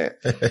what I'm saying?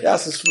 Y'all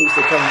some spooks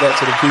that come back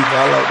to the people.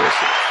 I like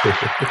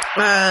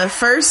that shit.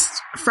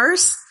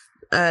 First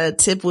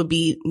tip would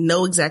be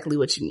know exactly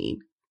what you need.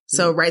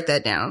 So write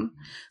that down.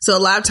 So a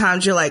lot of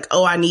times you're like,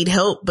 oh, I need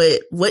help,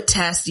 but what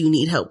tasks do you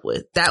need help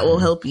with? That will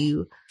help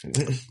you.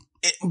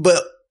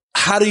 But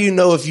how do you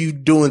know if you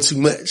doing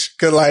too much?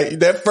 Cause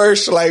like that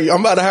first, like, I'm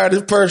about to hire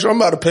this person. I'm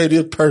about to pay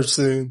this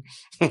person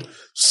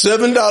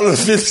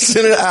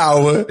 $7.50 an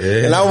hour.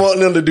 And I want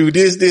them to do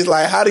this.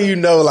 Like, how do you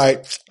know,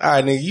 like, all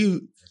right,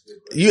 nigga,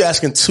 you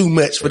asking too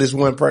much for this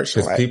one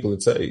person. Because Like, people will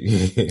tell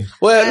you.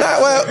 I'm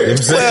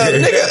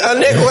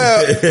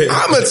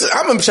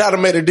gonna try to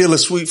make the deal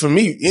sweet for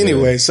me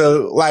anyway.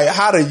 So, like,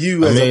 how do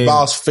you as a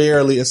boss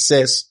fairly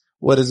assess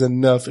what is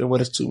enough and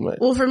what is too much?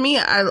 Well, for me,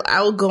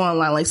 I will go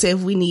online. Like, say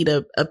if we need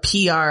a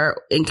PR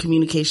and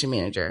communication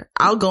manager,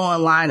 I'll go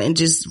online and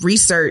just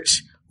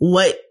research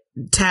what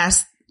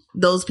tasks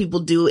those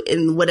people do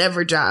in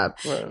whatever job,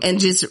 and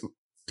just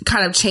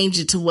kind of change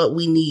it to what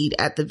we need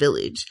at the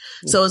village.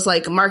 So it's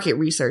like market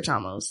research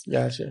almost.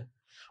 Gotcha.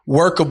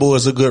 Workable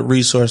is a good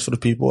resource for the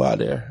people out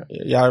there.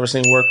 Y'all ever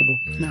seen Workable?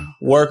 No.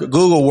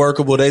 Google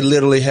Workable. They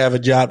literally have a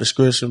job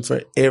description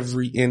for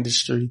every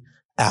industry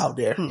out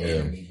there.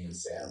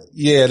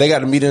 Yeah, they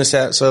got the meeting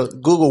salad. So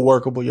Google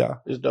Workable, y'all.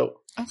 It's dope.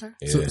 Okay.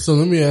 Yeah. So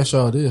let me ask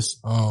y'all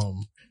this.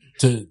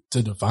 To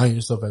define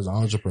yourself as an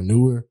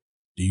entrepreneur,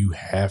 do you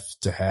have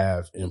to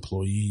have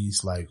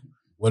employees? Like,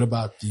 what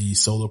about the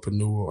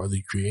solopreneur or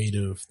the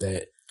creative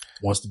that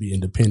wants to be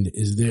independent?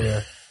 Is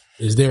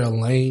there a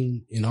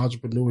lane in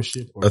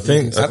entrepreneurship? Or I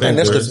think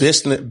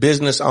that's the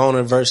business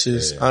owner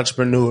versus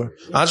entrepreneur.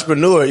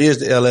 Entrepreneur is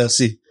the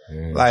LLC.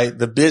 Like,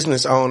 the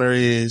business owner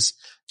is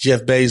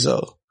Jeff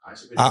Bezos.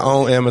 I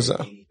own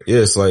Amazon. Yeah,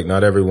 it's like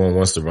not everyone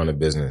wants to run a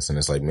business, and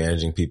it's like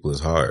managing people is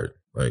hard.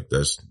 Like,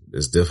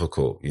 it's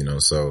difficult, you know?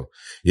 So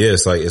yeah,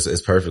 it's like,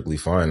 it's perfectly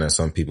fine that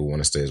some people want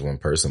to stay as one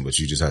person, but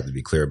you just have to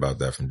be clear about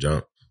that from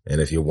jump. And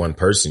if you're one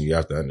person, you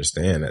have to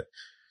understand that,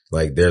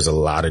 like, there's a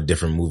lot of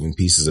different moving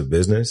pieces of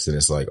business. And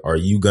it's like, are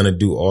you going to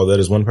do all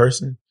that as one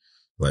person?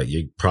 Like,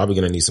 you're probably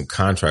going to need some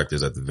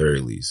contractors at the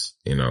very least.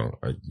 You know,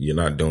 you're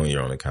not doing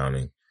your own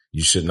accounting.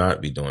 You should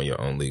not be doing your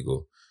own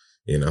legal,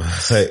 you know.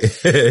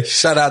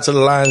 Shout out to the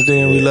Lions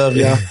Den. We love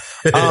y'all.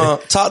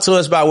 Talk to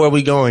us about where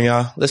we going,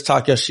 y'all. Let's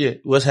talk your shit.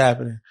 What's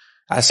happening?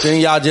 I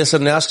seen y'all just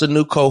announced a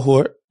new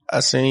cohort. I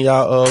seen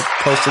y'all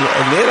posting,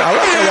 and then I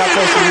like how y'all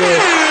posting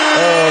the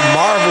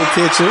Marvel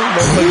picture.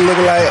 Motherfucker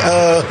looking like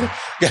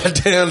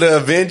goddamn the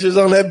Avengers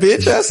on that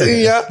bitch. I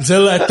seen y'all. Just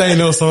like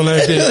Thanos on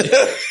that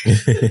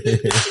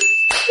bitch.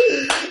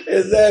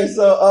 Exactly.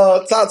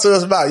 So talk to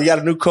us about it. You got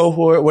a new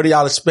cohort. What are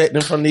y'all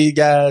expecting from these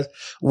guys?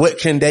 What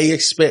can they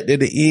expect at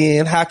the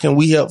end? How can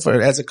we help for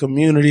it as a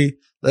community?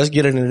 Let's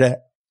get into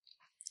that.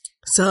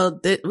 So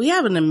we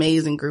have an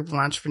amazing group of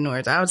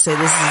entrepreneurs. I would say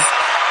this is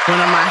one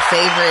of my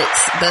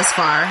favorites thus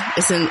far.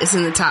 It's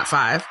in the top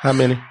 5. How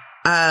many?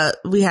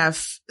 We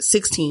have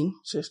 16.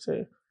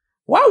 16.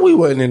 Why we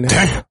wasn't in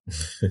there?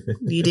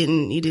 You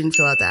didn't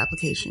fill out the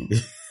application.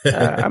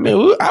 I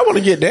mean, I want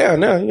to get down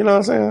now. You know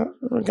what I'm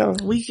saying?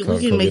 We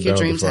can make your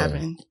dreams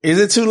happen. Is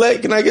it too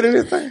late? Can I get in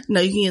this thing?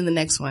 No, you can get in the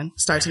next one.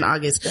 Starts in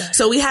August.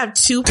 So we have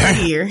 2 per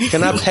year.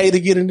 Can I pay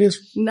to get in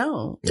this?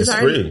 No. It's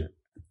free.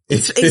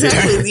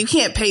 Exactly. You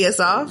can't pay us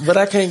off. But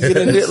I can't get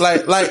in this.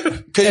 Like,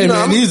 cause hey, you know,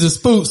 man, these are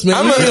spooks, man.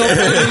 I'm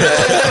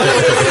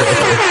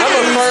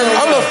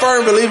a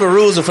firm believer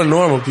rules are for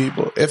normal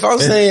people. If I'm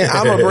saying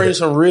I'm going to bring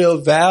some real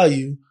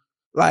value,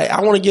 like,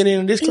 I want to get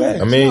into this class.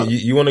 I mean,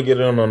 you want to get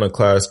in on a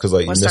class because,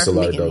 like, you miss a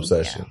lot of dope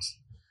sessions.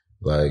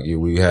 Yeah. Like,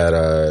 we had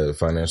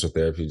financial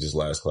therapy just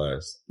last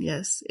class.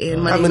 Yes.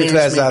 And how many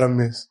classes I done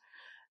missed?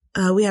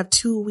 We have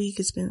 2 a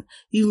week.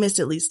 You've missed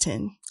at least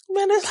 10.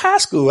 Man, that's high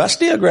school. I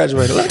still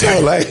graduated. Let's go.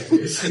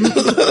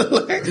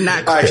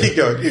 Not all right, keep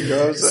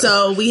going.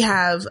 So we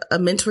have a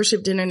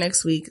mentorship dinner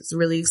next week. It's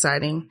really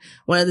exciting.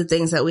 One of the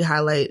things that we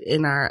highlight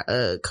in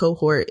our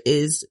cohort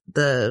is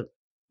the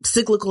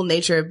cyclical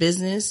nature of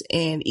business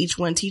and each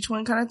one teach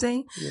one kind of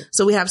thing. Yeah.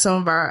 So we have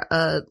some of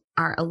our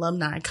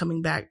alumni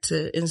coming back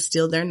to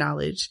instill their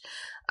knowledge.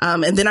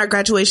 And then our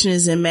graduation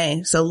is in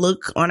May. So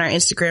look on our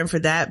Instagram for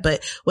that.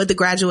 But what the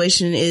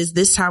graduation is,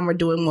 this time we're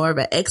doing more of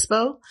an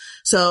expo.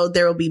 So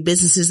there will be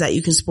businesses that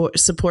you can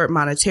support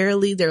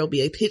monetarily. There will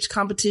be a pitch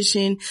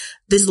competition.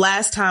 This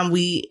last time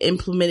we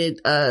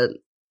implemented,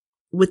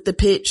 with the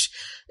pitch,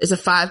 it's a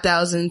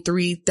 $5,000,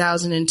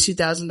 $3,000, and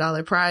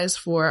 $2,000 prize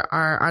for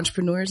our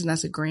entrepreneurs. And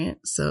that's a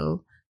grant.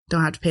 So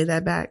don't have to pay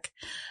that back.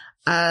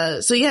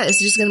 So yeah, it's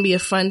just going to be a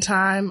fun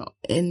time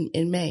in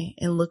May,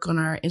 and look on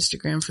our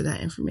Instagram for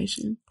that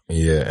information.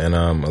 Yeah. And,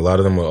 a lot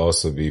of them will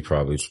also be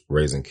probably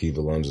raising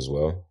Kiva loans as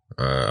well.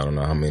 I don't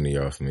know how many of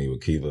y'all are familiar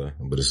with Kiva,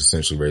 but it's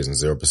essentially raising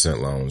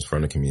 0% loans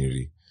from the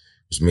community,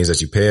 which means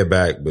that you pay it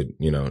back, but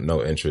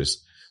no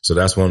interest. So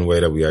that's one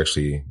way that we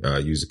actually,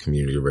 use the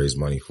community to raise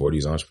money for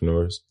these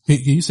entrepreneurs. Can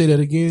you say that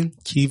again?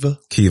 Kiva?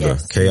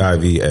 Yes.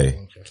 Kiva.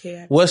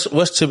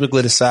 What's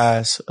typically the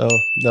size of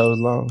those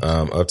loans?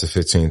 Up to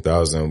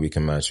 15,000, we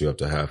can match you up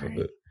to half of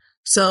it.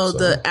 So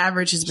the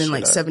average has been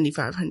like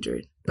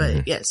 7,500,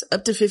 but yes,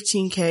 up to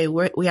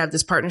 15K. We have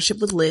this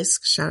partnership with Lisk.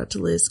 Shout out to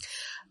Lisk.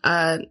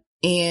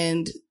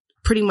 And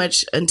pretty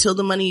much until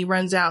the money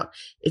runs out,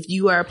 if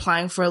you are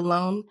applying for a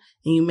loan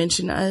and you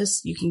mention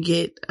us, you can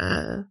get,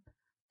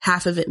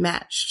 half of it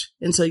matched.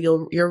 And so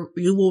you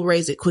will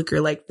raise it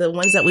quicker. Like the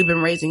ones that we've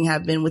been raising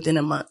have been within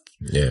a month.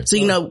 Yeah.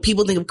 So,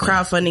 people think of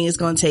crowdfunding is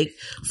going to take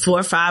 4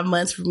 or 5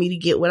 months for me to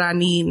get what I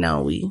need.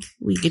 No, we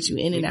get you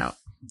in and out.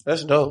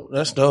 That's dope.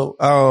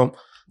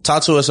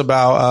 Talk to us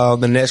about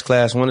the next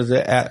class. When is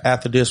it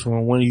after this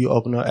one? When do you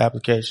open up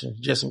applications?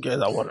 Just in case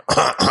I want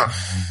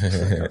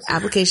to.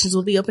 Applications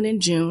will be open in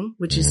June,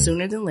 which is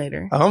sooner than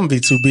later. I'm going to be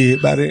too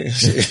big by then.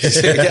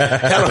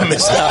 I don't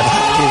miss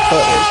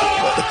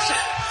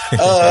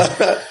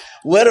out.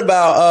 What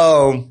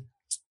about,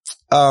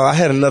 I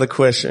had another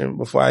question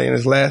before I end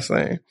this last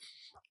thing.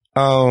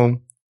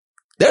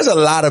 There's a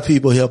lot of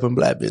people helping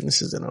Black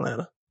businesses in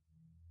Atlanta.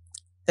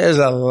 There's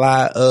a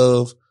lot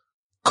of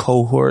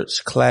cohorts,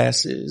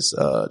 classes,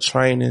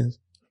 trainings.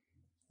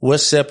 What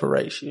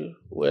separates you?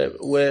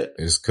 What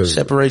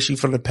separates you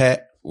from the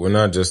pack? We're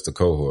not just a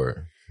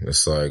cohort.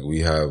 It's like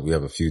we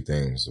have a few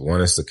things.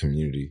 One is the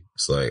community.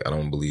 It's like I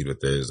don't believe that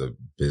there's a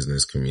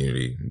business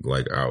community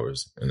like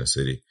ours in the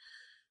city.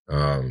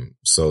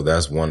 So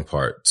that's one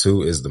part.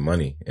 Two is the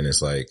money. And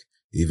it's like,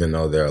 even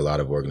though there are a lot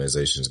of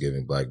organizations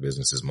giving Black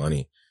businesses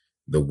money,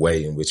 the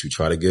way in which we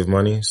try to give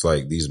money, it's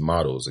like these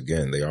models,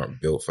 again, they aren't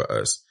built for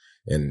us.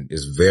 And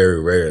it's very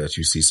rare that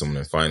you see someone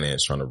in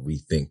finance trying to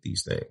rethink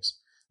these things.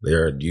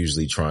 They're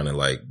usually trying to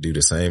like do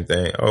the same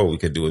thing. Oh, we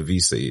could do a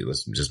VC.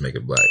 Let's just make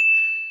it Black.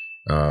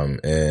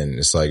 And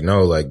it's like,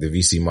 no, like the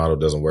VC model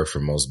doesn't work for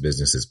most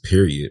businesses,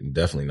 period. And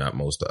definitely not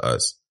most of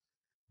us.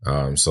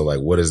 So like,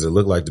 what does it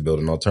look like to build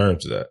an alternative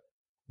to that?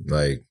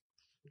 Like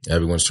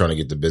everyone's trying to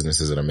get the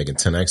businesses that are making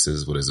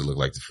 10Xs. What does it look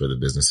like for the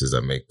businesses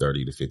that make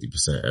 30 to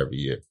 50% every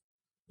year?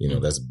 You know,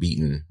 that's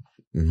beating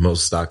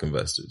most stock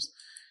investors,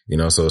 you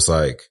know? So it's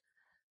like,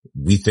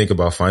 we think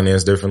about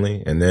finance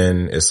differently. And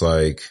then it's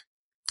like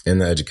in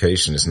the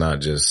education, it's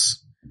not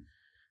just,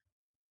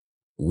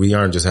 we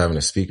aren't just having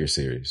a speaker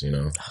series, you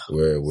know,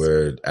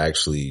 we're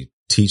actually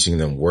teaching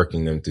them,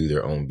 working them through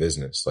their own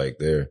business. Like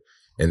they're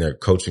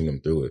coaching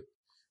them through it.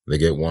 They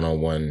get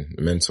one-on-one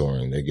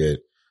mentoring. They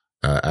get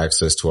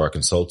access to our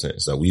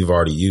consultants that we've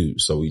already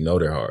used. So we know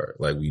they're hard.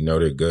 Like we know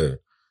they're good.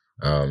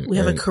 We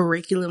have a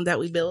curriculum that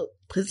we built.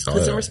 Put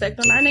some respect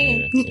on our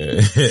name.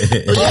 Yeah.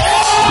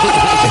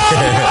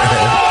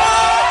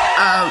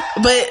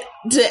 But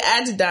to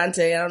add to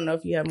Dante, I don't know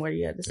if you have more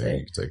you had to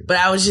say, but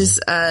I was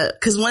just,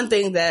 cause one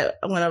thing that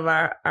one of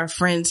our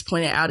friends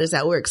pointed out is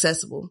that we're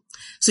accessible.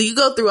 So you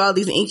go through all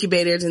these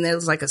incubators and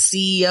there's like a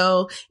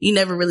CEO. You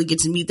never really get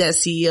to meet that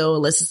CEO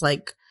unless it's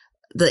like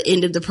the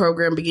end of the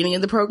program, beginning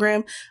of the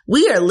program.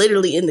 We are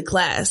literally in the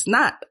class.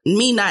 Not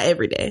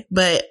every day,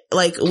 but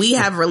like we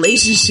have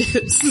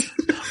relationships.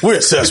 We're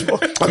accessible.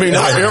 I mean,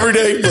 not every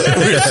day, but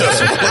we're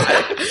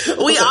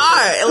accessible. We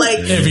are like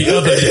every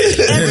other day.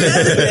 Every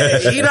other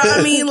day. You know what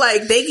I mean?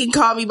 Like they can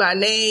call me by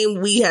name.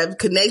 We have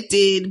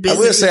connected. I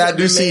will say I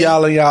do see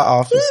y'all in y'all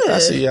office. Yeah. I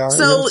see y'all.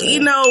 So,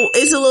 you know,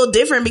 it's a little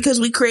different because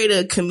we create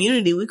a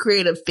community. We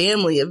create a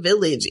family, a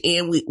village,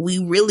 and we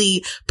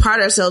really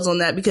pride ourselves on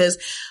that because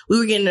we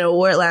were getting an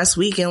award last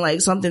week and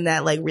like something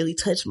that like really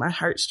touched my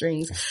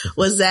heartstrings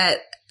was that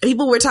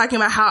people were talking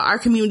about how our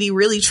community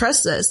really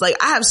trusts us. Like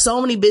I have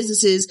so many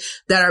businesses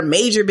that are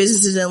major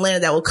businesses in Atlanta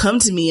that will come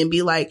to me and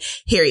be like,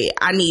 Harry,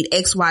 I need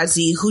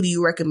XYZ. Who do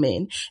you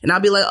recommend? And I'll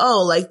be like,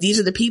 oh, like these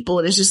are the people.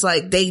 And it's just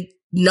like, they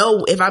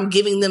know if I'm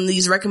giving them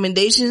these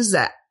recommendations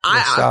that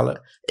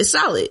it's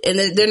solid.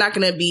 And they're not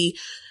going to be,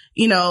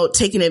 you know,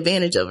 taken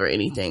advantage of or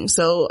anything.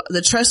 So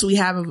the trust we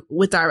have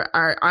with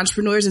our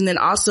entrepreneurs. And then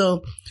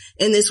also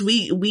in this,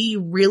 we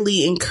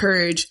really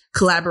encourage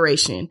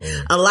collaboration.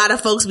 A lot of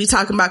folks be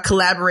talking about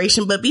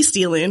collaboration, but be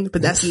stealing,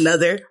 but that's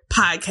another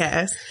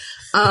podcast.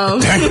 Dang.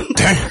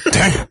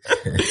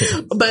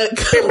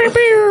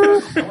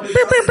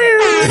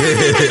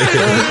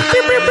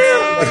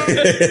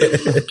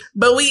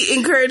 But we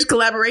encourage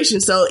collaboration.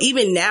 So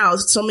even now,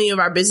 so many of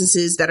our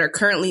businesses that are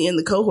currently in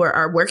the cohort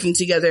are working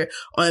together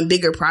on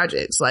bigger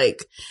projects.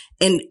 Like,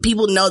 and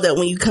people know that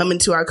when you come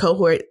into our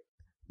cohort,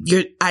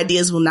 your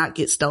ideas will not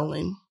get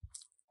stolen.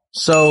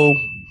 So,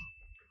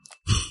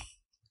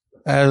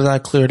 as I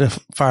clear the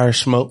fire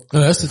smoke.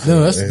 That's a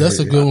good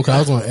one. 'Cause I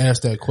was going to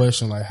ask that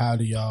question. Like, how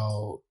do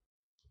y'all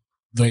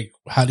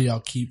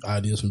keep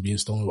ideas from being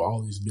stolen with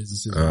all these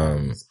businesses?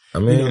 I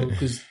mean, you know,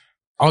 because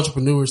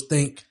entrepreneurs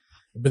think,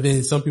 but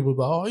then some people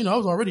go, oh, you know, I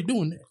was already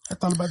doing that. I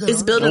thought about that.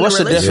 It's building What's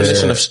the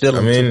definition of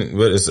stealing? I mean,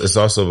 but it's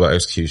also about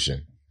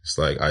execution. It's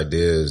like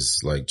ideas,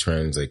 like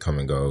trends, they come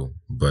and go,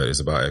 but it's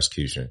about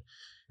execution.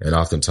 And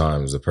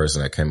oftentimes the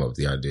person that came up with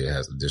the idea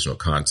has additional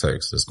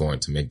context that's going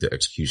to make the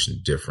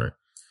execution different.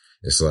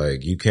 It's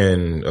like you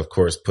can, of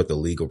course, put the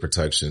legal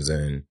protections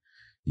in.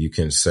 You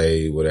can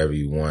say whatever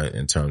you want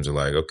in terms of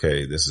like,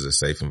 okay, this is a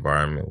safe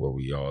environment where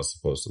we all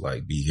supposed to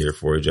like be here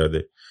for each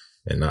other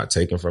and not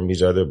taking from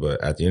each other.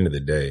 But at the end of the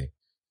day,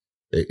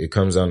 it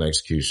comes down to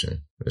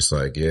execution. It's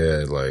like,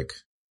 yeah, like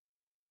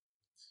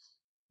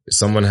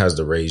someone has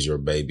to raise your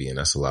baby and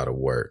that's a lot of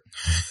work.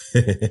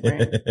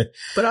 Right.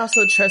 But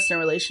also trust in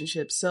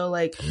relationships. So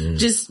like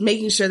just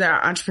making sure that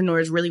our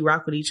entrepreneurs really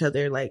rock with each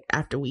other like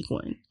after week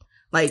one.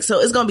 Like, so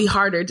it's going to be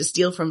harder to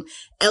steal from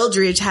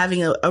Eldridge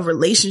having a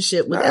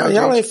relationship with Eldridge.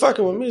 Y'all ain't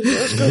fucking with me.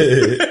 That's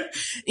good.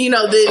 You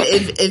know, then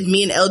if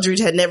me and Eldridge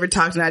had never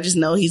talked and I just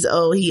know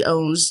he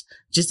owns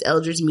just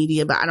Eldridge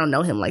Media, but I don't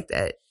know him like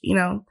that, you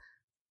know?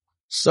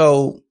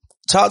 So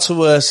talk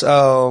to us,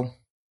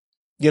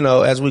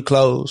 as we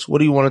close. What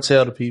do you want to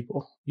tell the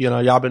people?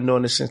 Y'all been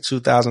doing this since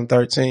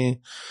 2013.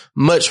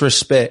 Much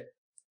respect.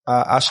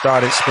 I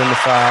started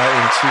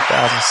Spendify in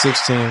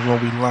 2016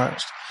 when we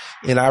launched.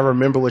 And I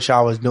remember what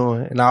y'all was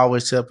doing. And I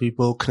always tell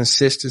people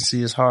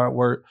consistency is hard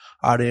work,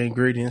 are the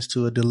ingredients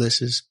to a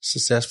delicious,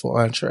 successful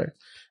entree.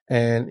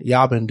 And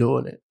y'all been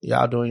doing it.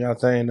 Y'all doing y'all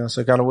thing now.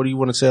 So kind of what do you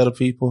want to tell the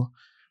people?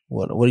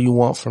 What do you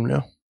want from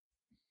them?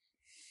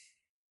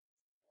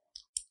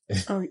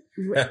 Oh,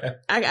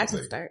 I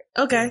can start.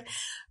 Okay.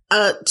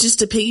 Just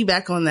to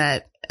piggyback on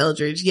that,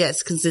 Eldridge,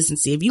 yes,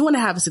 consistency. If you want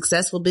to have a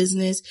successful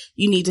business,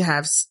 you need to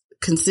have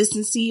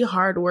consistency,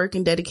 hard work,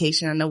 and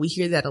dedication. I know we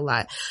hear that a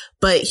lot,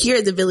 but here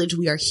at the Village,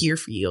 we are here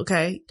for you.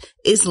 Okay.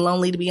 It's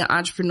lonely to be an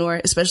entrepreneur,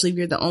 especially if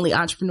you're the only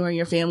entrepreneur in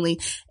your family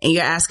and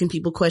you're asking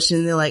people questions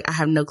and they're like, I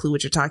have no clue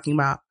what you're talking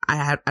about.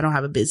 I don't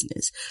have a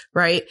business,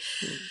 right?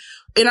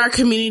 In our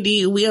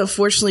community, we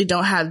unfortunately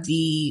don't have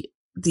the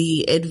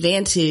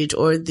advantage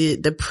or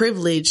the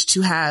privilege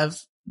to have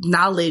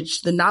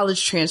the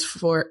knowledge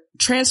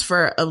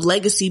transfer of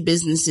legacy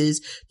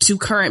businesses to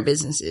current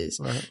businesses.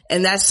 Right.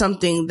 And that's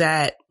something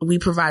that we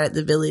provide at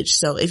the Village.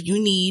 So if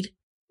you need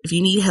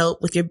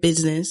help with your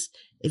business,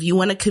 if you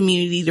want a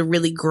community to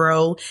really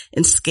grow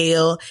and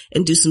scale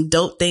and do some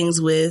dope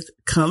things with,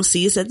 come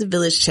see us at the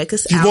Village. Check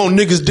us out. You want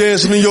niggas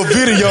dancing in your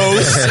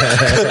videos?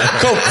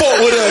 Come fuck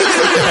with us.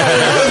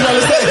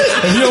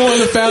 If you don't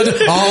want to found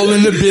it, all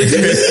in the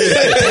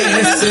business,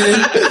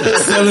 dancing,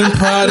 selling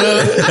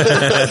product.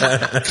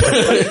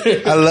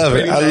 I love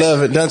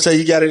it. Dante,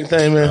 you got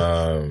anything,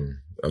 man?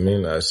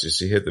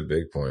 She hit the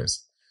big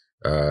points.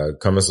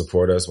 Come and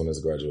support us when it's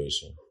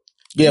graduation.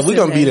 Yeah, we're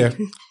gonna be there.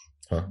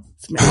 Huh?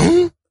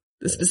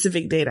 The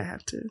specific date I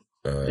have to.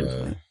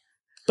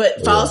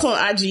 But follow us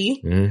on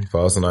IG. Mm-hmm.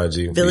 Follow us on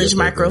IG. Village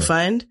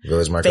Microfund.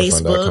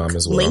 VillageMicrofund.com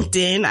as well.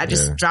 LinkedIn. I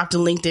just dropped a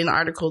LinkedIn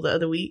article the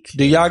other week.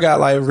 Do y'all got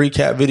like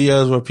recap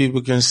videos where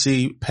people can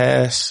see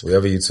past? We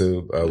have a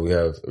YouTube. We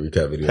have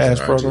recap videos.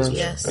 Past programs? Well.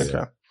 Yes.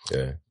 Okay.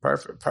 Yeah.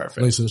 Perfect.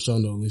 Links in the show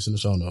note.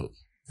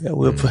 Yeah,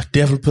 we'll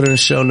definitely put it in the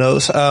show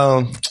notes.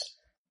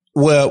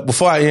 Well,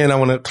 before I end, I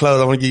want to close.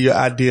 I want to give you an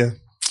idea.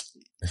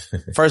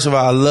 First of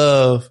all, I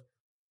love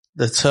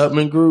the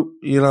Tubman Group.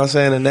 You know what I'm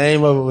saying? The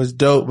name of it was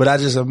dope, but I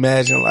just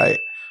imagine like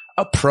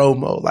a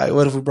promo. Like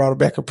what if we brought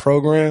back a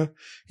program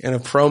and a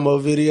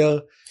promo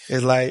video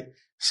is like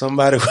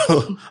somebody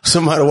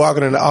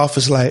walking in the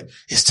office like,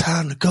 it's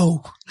time to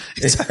go.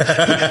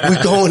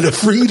 We're going to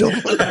freedom.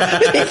 I do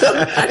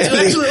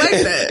actually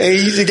like that. And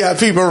you just got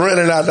people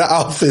running out the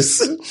office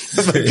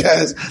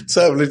because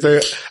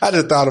Tubman. I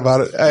just thought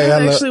about it. Hey,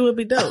 that actually would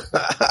be dope.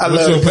 I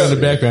love it. Put in the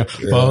background.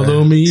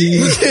 Follow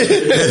me.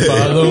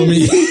 Follow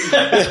me.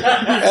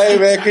 Hey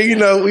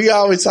man, we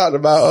always talked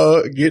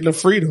about getting the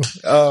freedom.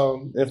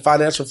 And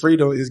financial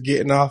freedom is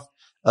getting off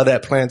of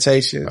that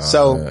plantation.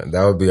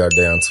 That would be our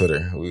day on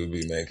Twitter. We would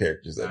be main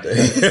characters that day.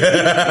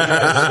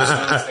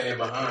 Staying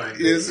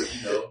behind. Exactly.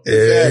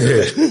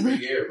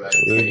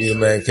 We would be the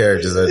main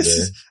characters that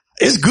day.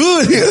 It's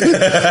good here.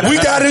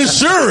 We got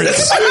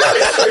insurance.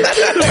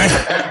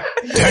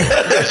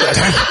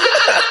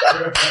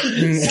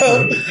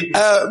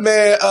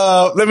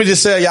 Let me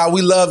just say, y'all,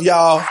 we love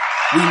y'all.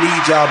 We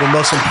need y'all, but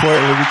most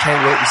importantly, we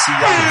can't wait to see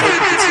y'all.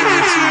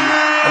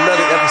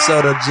 Another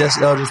episode of Just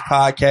Eldridge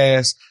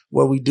Podcast,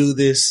 where we do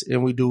this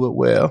and we do it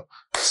well.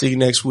 See you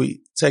next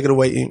week. Take it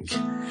away, Inc.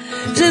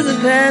 Just a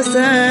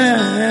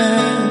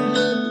pastime.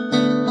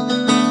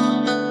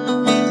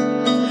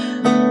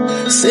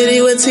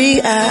 City with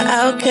T.I.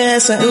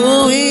 Outkast and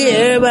ooh-wee.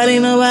 Everybody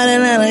know about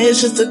Atlanta,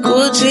 it's just a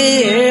cool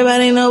G.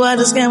 Everybody know about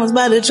the scammers,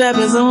 about the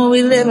trappers, and what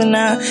we living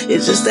now.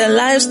 It's just that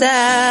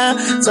lifestyle.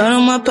 Turn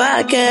on my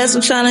podcast,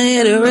 I'm trying to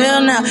hit it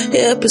real now.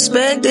 Hear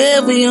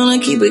perspective, we only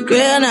keep it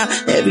real now.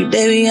 Every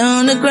day we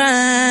on the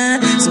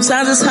grind.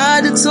 Sometimes it's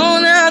hard to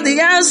tune out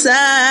the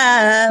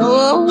outside.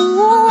 Oh,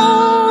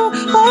 oh,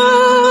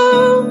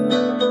 oh.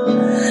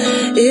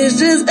 It's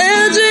just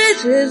Eldridge.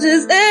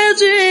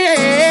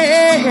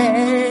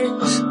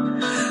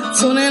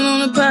 Tune in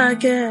on the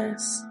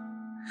podcast.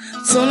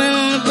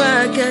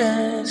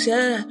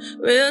 Yeah.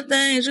 Real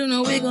things,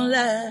 we gon'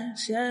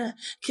 last, yeah.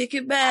 Kick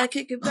it back.